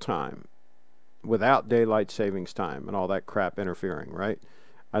real time without daylight savings time and all that crap interfering, right?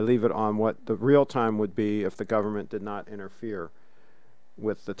 I leave it on what the real time would be if the government did not interfere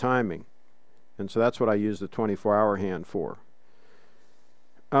with the timing. And so that's what I use the 24-hour hand for.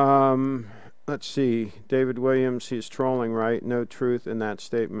 Let's see. David Williams, he's trolling, right? No truth in that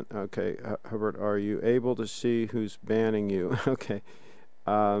statement. Okay. Hubbard, are you able to see who's banning you? Okay.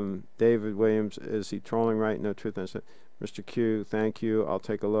 David Williams, is he trolling, right? No truth in that statement. Mr. Q, thank you. I'll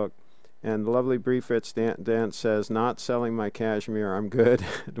take a look. And the lovely Briefits Dan says, not selling my cashmere. I'm good.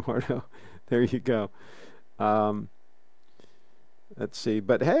 Eduardo, there you go. Let's see.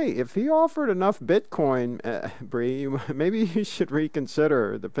 But hey, if he offered enough Bitcoin, Bree, maybe you should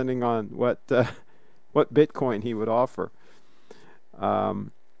reconsider, depending on what Bitcoin he would offer.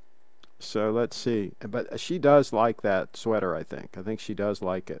 So let's see. But she does like that sweater, I think. I think she does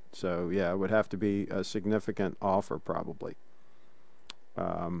like it. So yeah, it would have to be a significant offer, probably.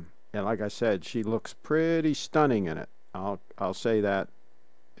 And like I said, she looks pretty stunning in it. I'll say that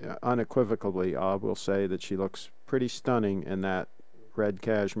unequivocally. I will say that she looks pretty stunning in that red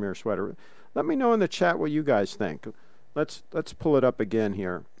cashmere sweater. Let me know in the chat what you guys think. Let's pull it up again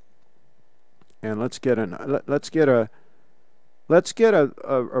here, and let's get a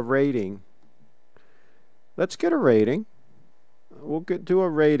rating. Let's get a rating. We'll do a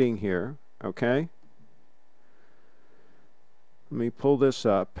rating here. Okay. Let me pull this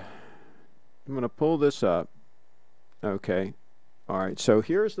up. I'm going to pull this up. Okay. All right. So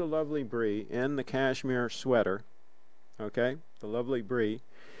here's the lovely Bree in the cashmere sweater. Okay. The lovely Bree.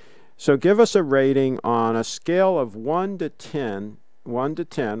 So give us a rating on a scale of 1 to 10. 1 to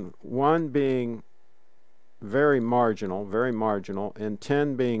 10. 1 being very marginal, and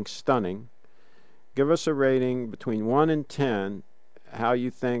 10 being stunning. Give us a rating between 1 and 10. How you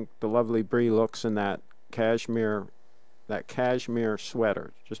think the lovely Bree looks in that cashmere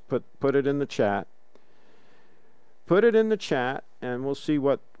sweater. Just put it in the chat. Put it in the chat, and we'll see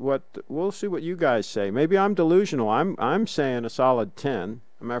what you guys say. Maybe I'm delusional. I'm saying a solid 10.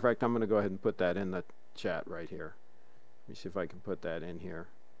 As a matter of fact, I'm going to go ahead and put that in the chat right here. Let me see if I can put that in here.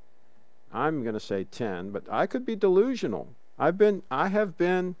 I'm going to say 10, but I could be delusional. I have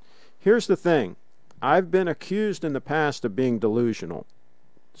been. Here's the thing. I've been accused in the past of being delusional.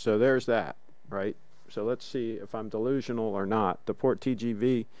 So there's that, right? So let's see if I'm delusional or not. The Port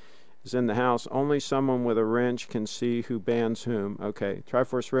TGV is in the house. Only someone with a wrench can see who bans whom. Okay.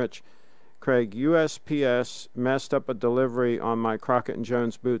 Triforce Rich. Craig, USPS messed up a delivery on my Crockett and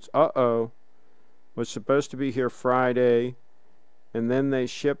Jones boots. Uh-oh. Was supposed to be here Friday, and then they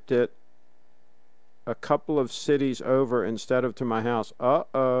shipped it a couple of cities over instead of to my house.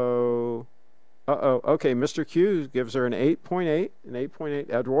 Uh-oh. Uh-oh. Okay, Mr. Q gives her an 8.8. An 8.8.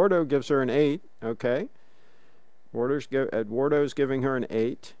 Eduardo gives her an 8. Okay. Eduardo's giving her an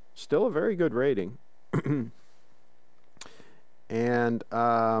 8. Still a very good rating. And,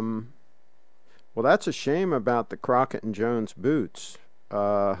 well, that's a shame about the Crockett and Jones boots.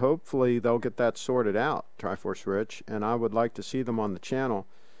 Hopefully they'll get that sorted out, Triforce Rich, and I would like to see them on the channel.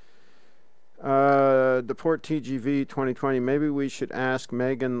 Deport TGV 2020. Maybe we should ask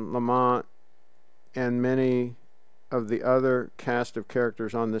Megan Lamont and many of the other cast of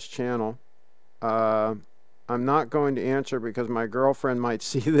characters on this channel. I'm not going to answer because my girlfriend might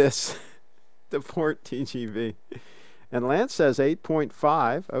see this. Deport TGV. And Lance says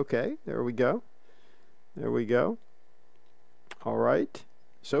 8.5. Okay, there we go. There we go. All right.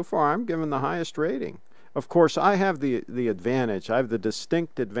 So far, I'm giving the highest rating. Of course, I have the advantage. I have the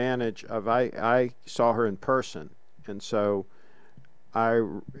distinct advantage of I saw her in person, and so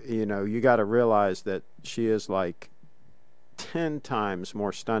you got to realize that she is like 10 times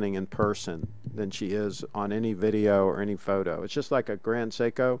more stunning in person than she is on any video or any photo. It's just like a Grand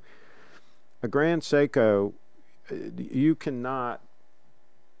Seiko. A Grand Seiko, you cannot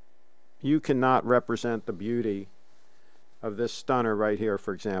represent the beauty of this stunner right here,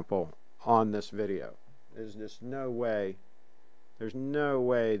 for example, on this video. There's just no way. There's no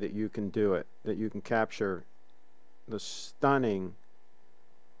way that you can do it, that you can capture the stunning.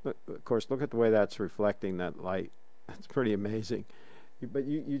 Of course, look at the way that's reflecting that light. That's pretty amazing. But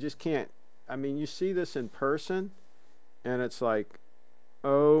you just can't. I mean, you see this in person, and it's like,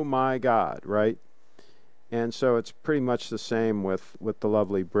 oh my God, right? And so it's pretty much the same with the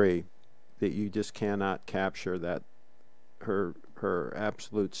lovely Bree, that you just cannot capture that her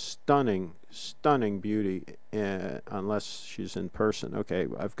absolute stunning beauty unless she's in person. Okay,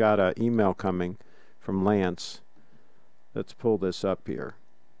 I've got an email coming from Lance. Let's pull this up here.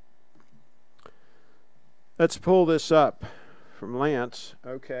 Let's pull this up from Lance.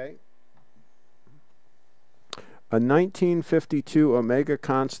 Okay. A 1952 Omega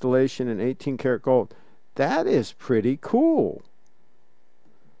Constellation in 18 karat gold. That is pretty cool.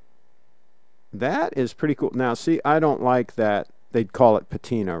 That is pretty cool. Now, see, I don't like that. They'd call it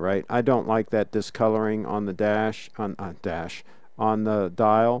patina, right? I don't like that discoloring on the on the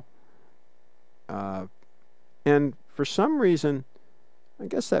dial. And for some reason, I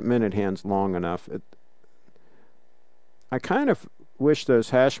guess that minute hand's long enough. I kind of wish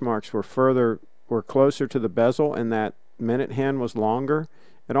those hash marks were closer to the bezel and that minute hand was longer.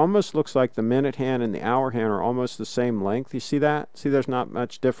 It almost looks like the minute hand and the hour hand are almost the same length. You see that? See, there's not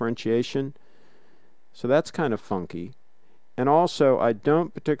much differentiation. So that's kind of funky. And also, I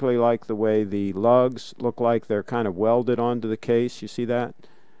don't particularly like the way the lugs look like they're kind of welded onto the case. You see that?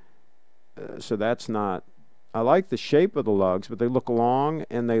 So that's not... I like the shape of the lugs, but they look long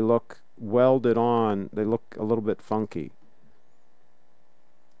and they look welded on. They look a little bit funky.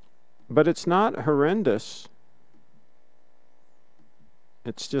 But it's not horrendous.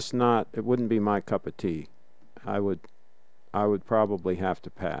 It's just not... It wouldn't be my cup of tea. I would probably have to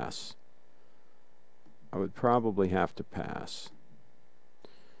pass. I would probably have to pass.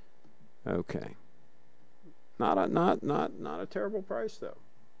 Okay. Not a terrible price though.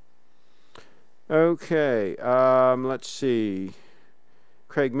 Okay, let's see.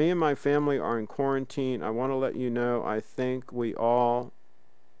 Craig, me and my family are in quarantine. I want to let you know I think we all,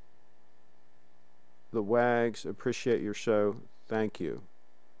 the WAGs, appreciate your show. Thank you.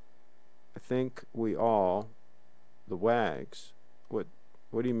 I think we all, the WAGs. What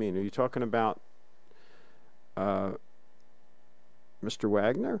do you mean? Are you talking about Mr.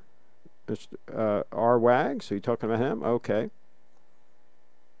 Wagner? R. Wags? Are you talking about him? Okay.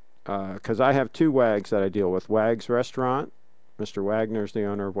 Because I have two Wags that I deal with. Wags Restaurant. Mr. Wagner's the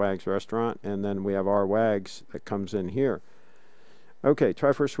owner of Wags Restaurant. And then we have R. Wags that comes in here. Okay,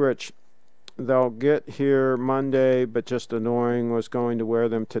 try for a switch. They'll get here Monday, but just annoying. Was going to wear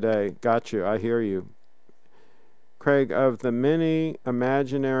them today. Got you. I hear you. Craig, of the many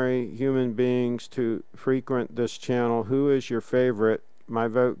imaginary human beings to frequent this channel, who is your favorite? My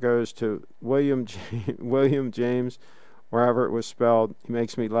vote goes to William James, wherever it was spelled. He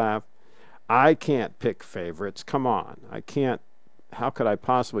makes me laugh. I can't pick favorites. Come on. I can't. How could I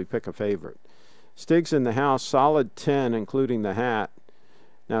possibly pick a favorite? Stig's in the house, solid 10, including the hat.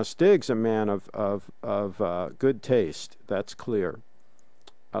 Now, Stig's a man of good taste. That's clear.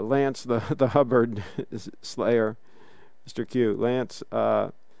 Lance, the Hubbard Slayer. Mr. Q. Lance,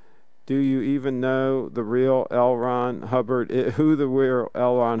 do you even know the real L. Ron Hubbard, who the real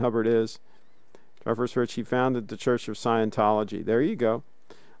L. Ron Hubbard is? Reverse Rich, he founded the Church of Scientology. There you go.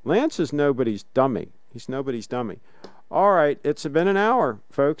 Lance is nobody's dummy. He's nobody's dummy. All right, it's been an hour,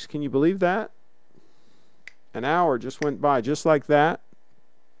 folks. Can you believe that? An hour just went by just like that.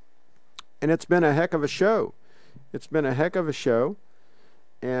 And it's been a heck of a show. It's been a heck of a show.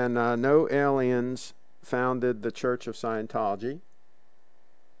 And no aliens founded the Church of Scientology.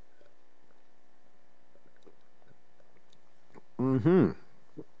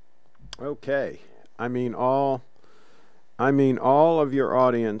 Okay. I mean all of your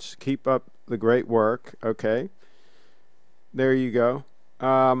audience, keep up the great work. Okay. There you go.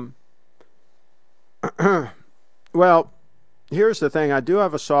 Well, here's the thing. I do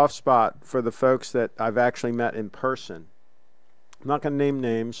have a soft spot for the folks that I've actually met in person. I'm not going to name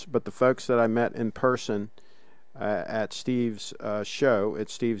names, but the folks that I met in person at Steve's show, at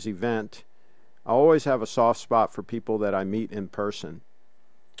Steve's event, I always have a soft spot for people that I meet in person.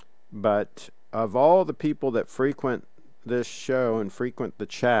 But of all the people that frequent this show and frequent the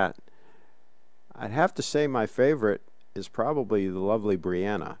chat, I'd have to say my favorite is probably the lovely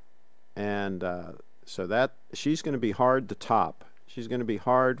Brianna. And so that she's going to be hard to top. She's going to be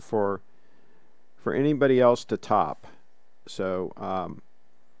hard for anybody else to top. So,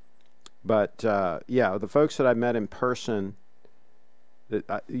 yeah, the folks that I met in person,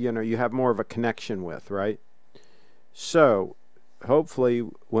 that you have more of a connection with, right? So, hopefully,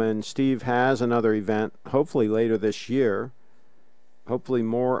 when Steve has another event, hopefully later this year, hopefully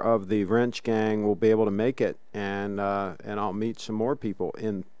more of the Wrench gang will be able to make it, and I'll meet some more people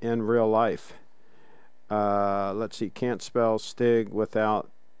in real life. Let's see, can't spell Stig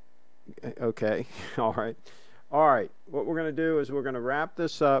without. Okay, all right. All right, what we're going to do is we're going to wrap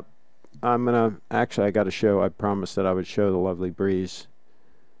this up. I got to show, I promised that I would show the Lovely Breeze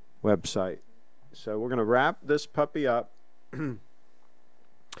website. So we're going to wrap this puppy up. And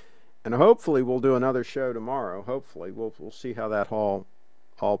hopefully we'll do another show tomorrow. Hopefully. We'll see how that all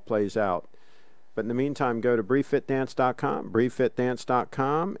plays out. But in the meantime, go to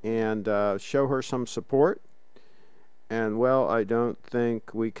brieffitdance.com, and show her some support. And, well, I don't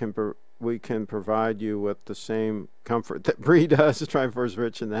think we can we can provide you with the same comfort that Bree does. Trying for his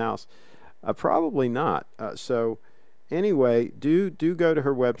rich in the house. Probably not. So anyway, do go to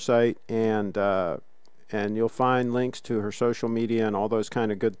her website, and you'll find links to her social media and all those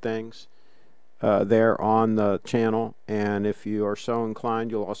kind of good things there on the channel. And if you are so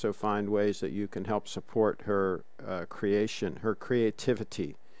inclined, you'll also find ways that you can help support her creation, her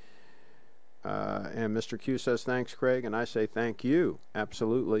creativity. And Mr. Q says, thanks, Craig, and I say thank you.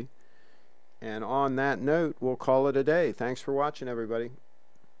 Absolutely. And on that note, we'll call it a day. Thanks for watching, everybody.